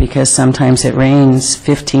 days because sometimes it rains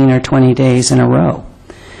 15 or 20 days in a row.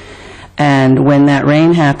 And when that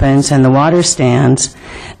rain happens and the water stands,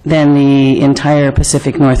 then the entire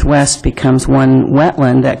Pacific Northwest becomes one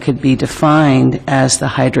wetland that could be defined as the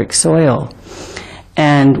hydric soil.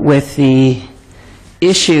 And with the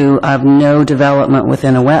issue of no development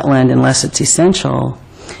within a wetland unless it's essential,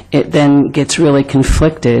 it then gets really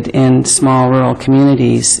conflicted in small rural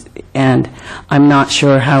communities. And I'm not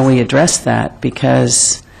sure how we address that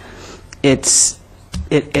because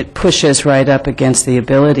it pushes right up against the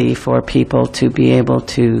ability for people to be able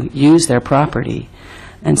to use their property.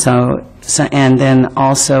 And and then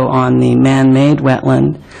also on the man-made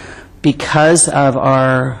wetland, because of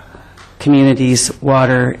our community's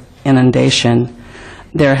water inundation,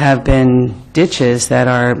 there have been ditches that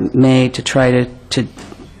are made to try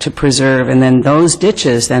to preserve, and then those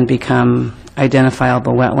ditches then become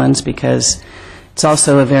identifiable wetlands because it's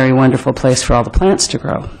also a very wonderful place for all the plants to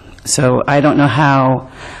grow. So I don't know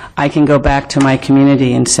how I can go back to my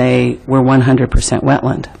community and say we're 100%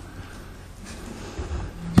 wetland.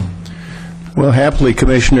 Well, happily,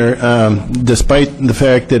 Commissioner, despite the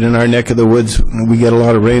fact that in our neck of the woods we get a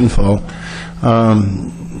lot of rainfall,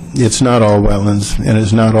 it's not all wetlands and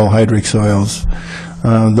it's not all hydric soils.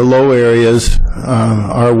 The low areas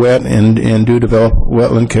are wet and do develop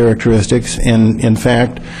wetland characteristics, and in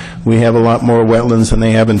fact, we have a lot more wetlands than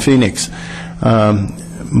they have in Phoenix.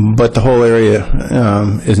 But the whole area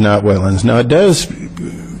is not wetlands. Now, it does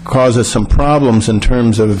cause us some problems in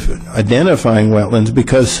terms of identifying wetlands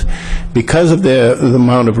because of the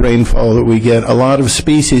amount of rainfall that we get. A lot of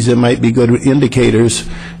species that might be good indicators,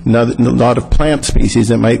 a lot of plant species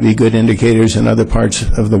that might be good indicators in other parts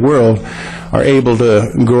of the world are able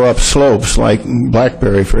to grow up slopes, like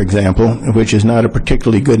blackberry, for example, which is not a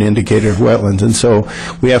particularly good indicator of wetlands. And so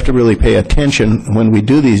we have to really pay attention when we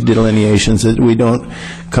do these delineations that we don't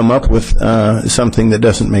come up with something that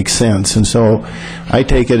doesn't make sense. And so I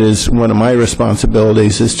take it as one of my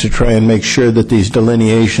responsibilities is to try and make sure that these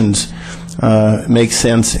delineations make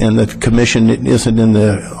sense and the Commission isn't in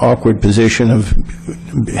the awkward position of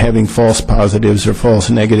having false positives or false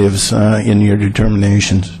negatives in your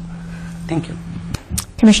determinations. Thank you.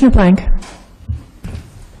 Commissioner Blank.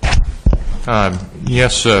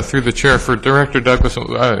 Yes, through the chair, for Director Douglas,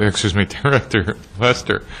 Director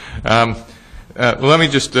Lester. Let me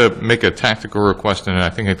just make a tactical request, and I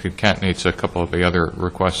think it concatenates a couple of the other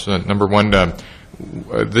requests. Number one,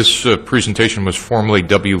 this presentation was formerly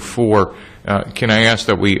W4. Can I ask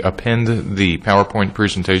that we append the PowerPoint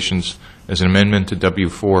presentations as an amendment to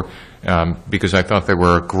W4? Because I thought they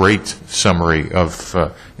were a great summary of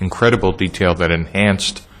incredible detail that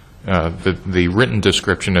enhanced the written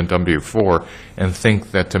description in W4, and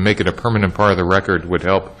think that to make it a permanent part of the record would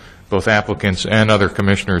help both applicants and other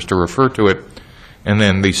commissioners to refer to it. And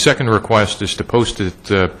then the second request is to post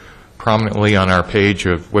it prominently on our page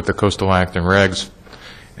of with the Coastal Act and regs.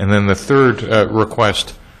 And then the third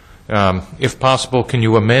request, if possible, can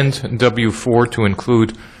you amend W4 to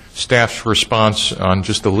include staff's response on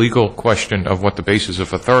just the legal question of what the basis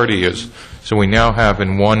of authority is? So we now have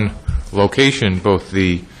in one location both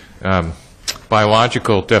the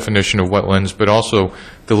biological definition of wetlands, but also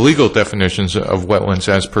the legal definitions of wetlands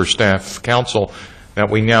as per staff counsel, that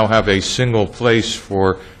we now have a single place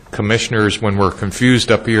for commissioners when we're confused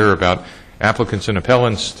up here about applicants and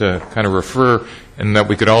appellants to kind of refer, and that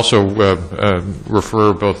we could also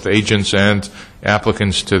refer both agents and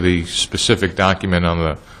applicants to the specific document on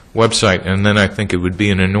the website. And then I think it would be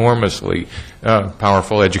an enormously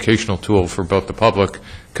powerful educational tool for both the public,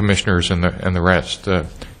 commissioners, and the rest.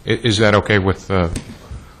 Is that okay with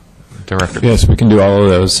Director? Yes, we can do all of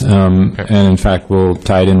those. And in fact, we'll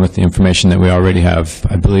tie it in with the information that we already have,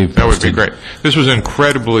 I believe. That would be great. This was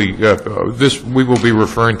incredibly, we will be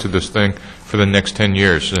referring to this thing for the next 10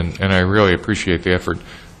 years, and I really appreciate the effort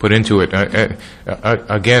put into it.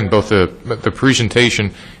 Again, both the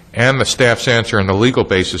presentation and the staff's answer on the legal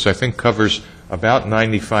basis, I think, covers about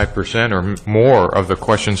 95% or more of the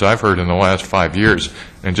questions I've heard in the last 5 years,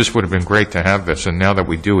 and just would have been great to have this. And now that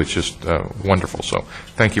we do, it's just wonderful. So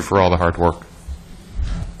thank you for all the hard work.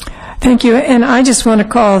 Thank you. And I just want to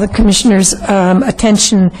call the Commissioner's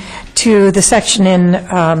attention to the section in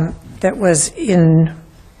that was in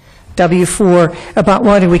W4 about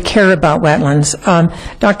why do we care about wetlands.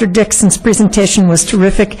 Dr. Dixon's presentation was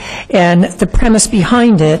terrific, and the premise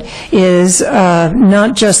behind it is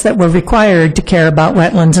not just that we're required to care about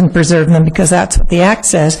wetlands and preserve them because that's what the Act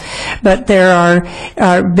says, but there are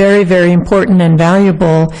very, very important and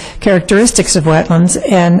valuable characteristics of wetlands.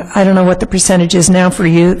 And I don't know what the percentage is now. For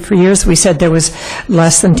years we said there was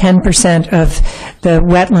less than 10% of the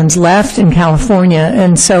wetlands left in California,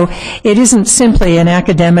 and so it isn't simply an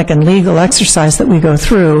academic and legal exercise that we go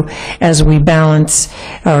through as we balance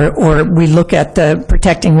or we look at the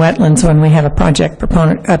protecting wetlands when we have a project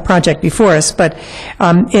before us, but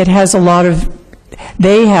it has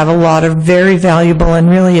they have a lot of very valuable and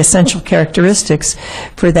really essential characteristics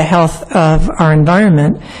for the health of our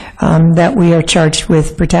environment that we are charged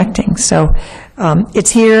with protecting. So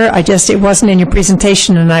it's here. It wasn't in your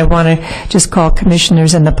presentation, and I want to just call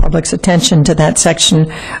commissioners and the public's attention to that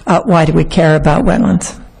section. Why do we care about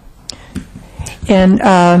wetlands? And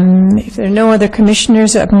if there are no other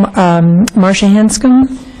commissioners, Marcia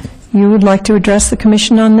Hanscom, you would like to address the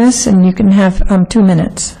commission on this, and you can have 2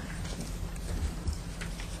 minutes.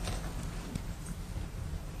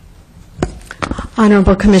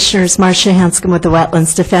 Honorable Commissioners, Marcia Hanscom with the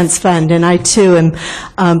Wetlands Defense Fund, and I too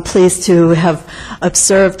am pleased to have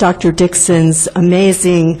observed Dr. Dixon's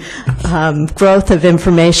amazing growth of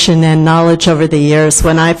information and knowledge over the years.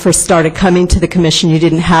 When I first started coming to the Commission, you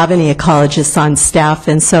didn't have any ecologists on staff,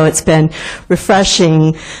 and so it's been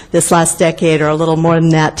refreshing this last decade or a little more than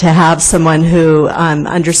that to have someone who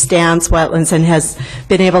understands wetlands and has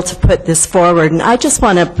been able to put this forward. And I just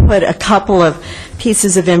want to put a couple of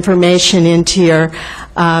pieces of information into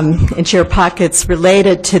your pockets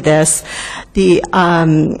related to this.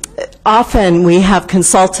 Often we have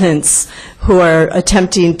consultants who are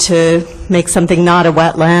attempting to make something not a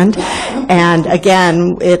wetland, and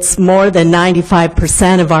again, it's more than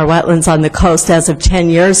 95% of our wetlands on the coast as of 10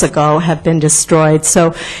 years ago have been destroyed.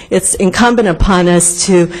 So it's incumbent upon us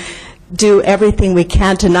to do everything we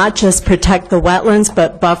can to not just protect the wetlands,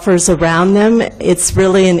 but buffers around them. It's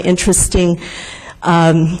really an interesting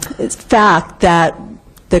fact that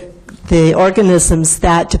the organisms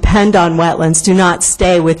that depend on wetlands do not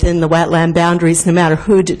stay within the wetland boundaries, no matter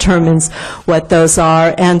who determines what those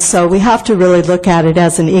are. And so we have to really look at it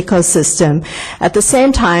as an ecosystem. At the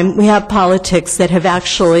same time, we have politics that have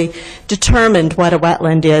actually determined what a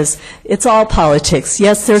wetland is. It's all politics.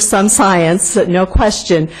 Yes, there's some science, no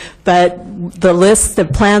question, but the list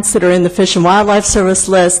of plants that are in the Fish and Wildlife Service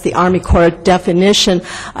list, the Army Corps definition,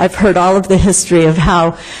 I've heard all of the history of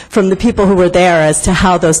how, from the people who were there, as to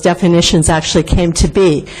how those definitions actually came to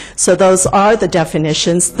be. So those are the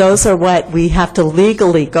definitions. Those are what we have to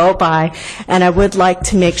legally go by, and I would like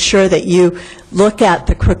to make sure that you look at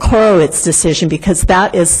the Krakorowitz decision, because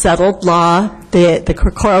that is settled law. The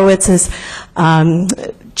Krakorowitz has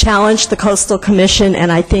challenged the Coastal Commission, and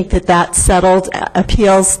I think that that settled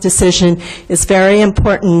appeals decision is very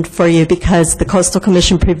important for you, because the Coastal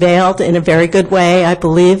Commission prevailed in a very good way, I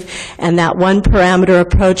believe, and that one parameter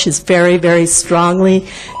approach is very, very strongly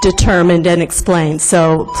determined and explained.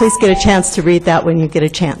 So please get a chance to read that when you get a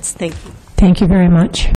chance. Thank you. Thank you very much.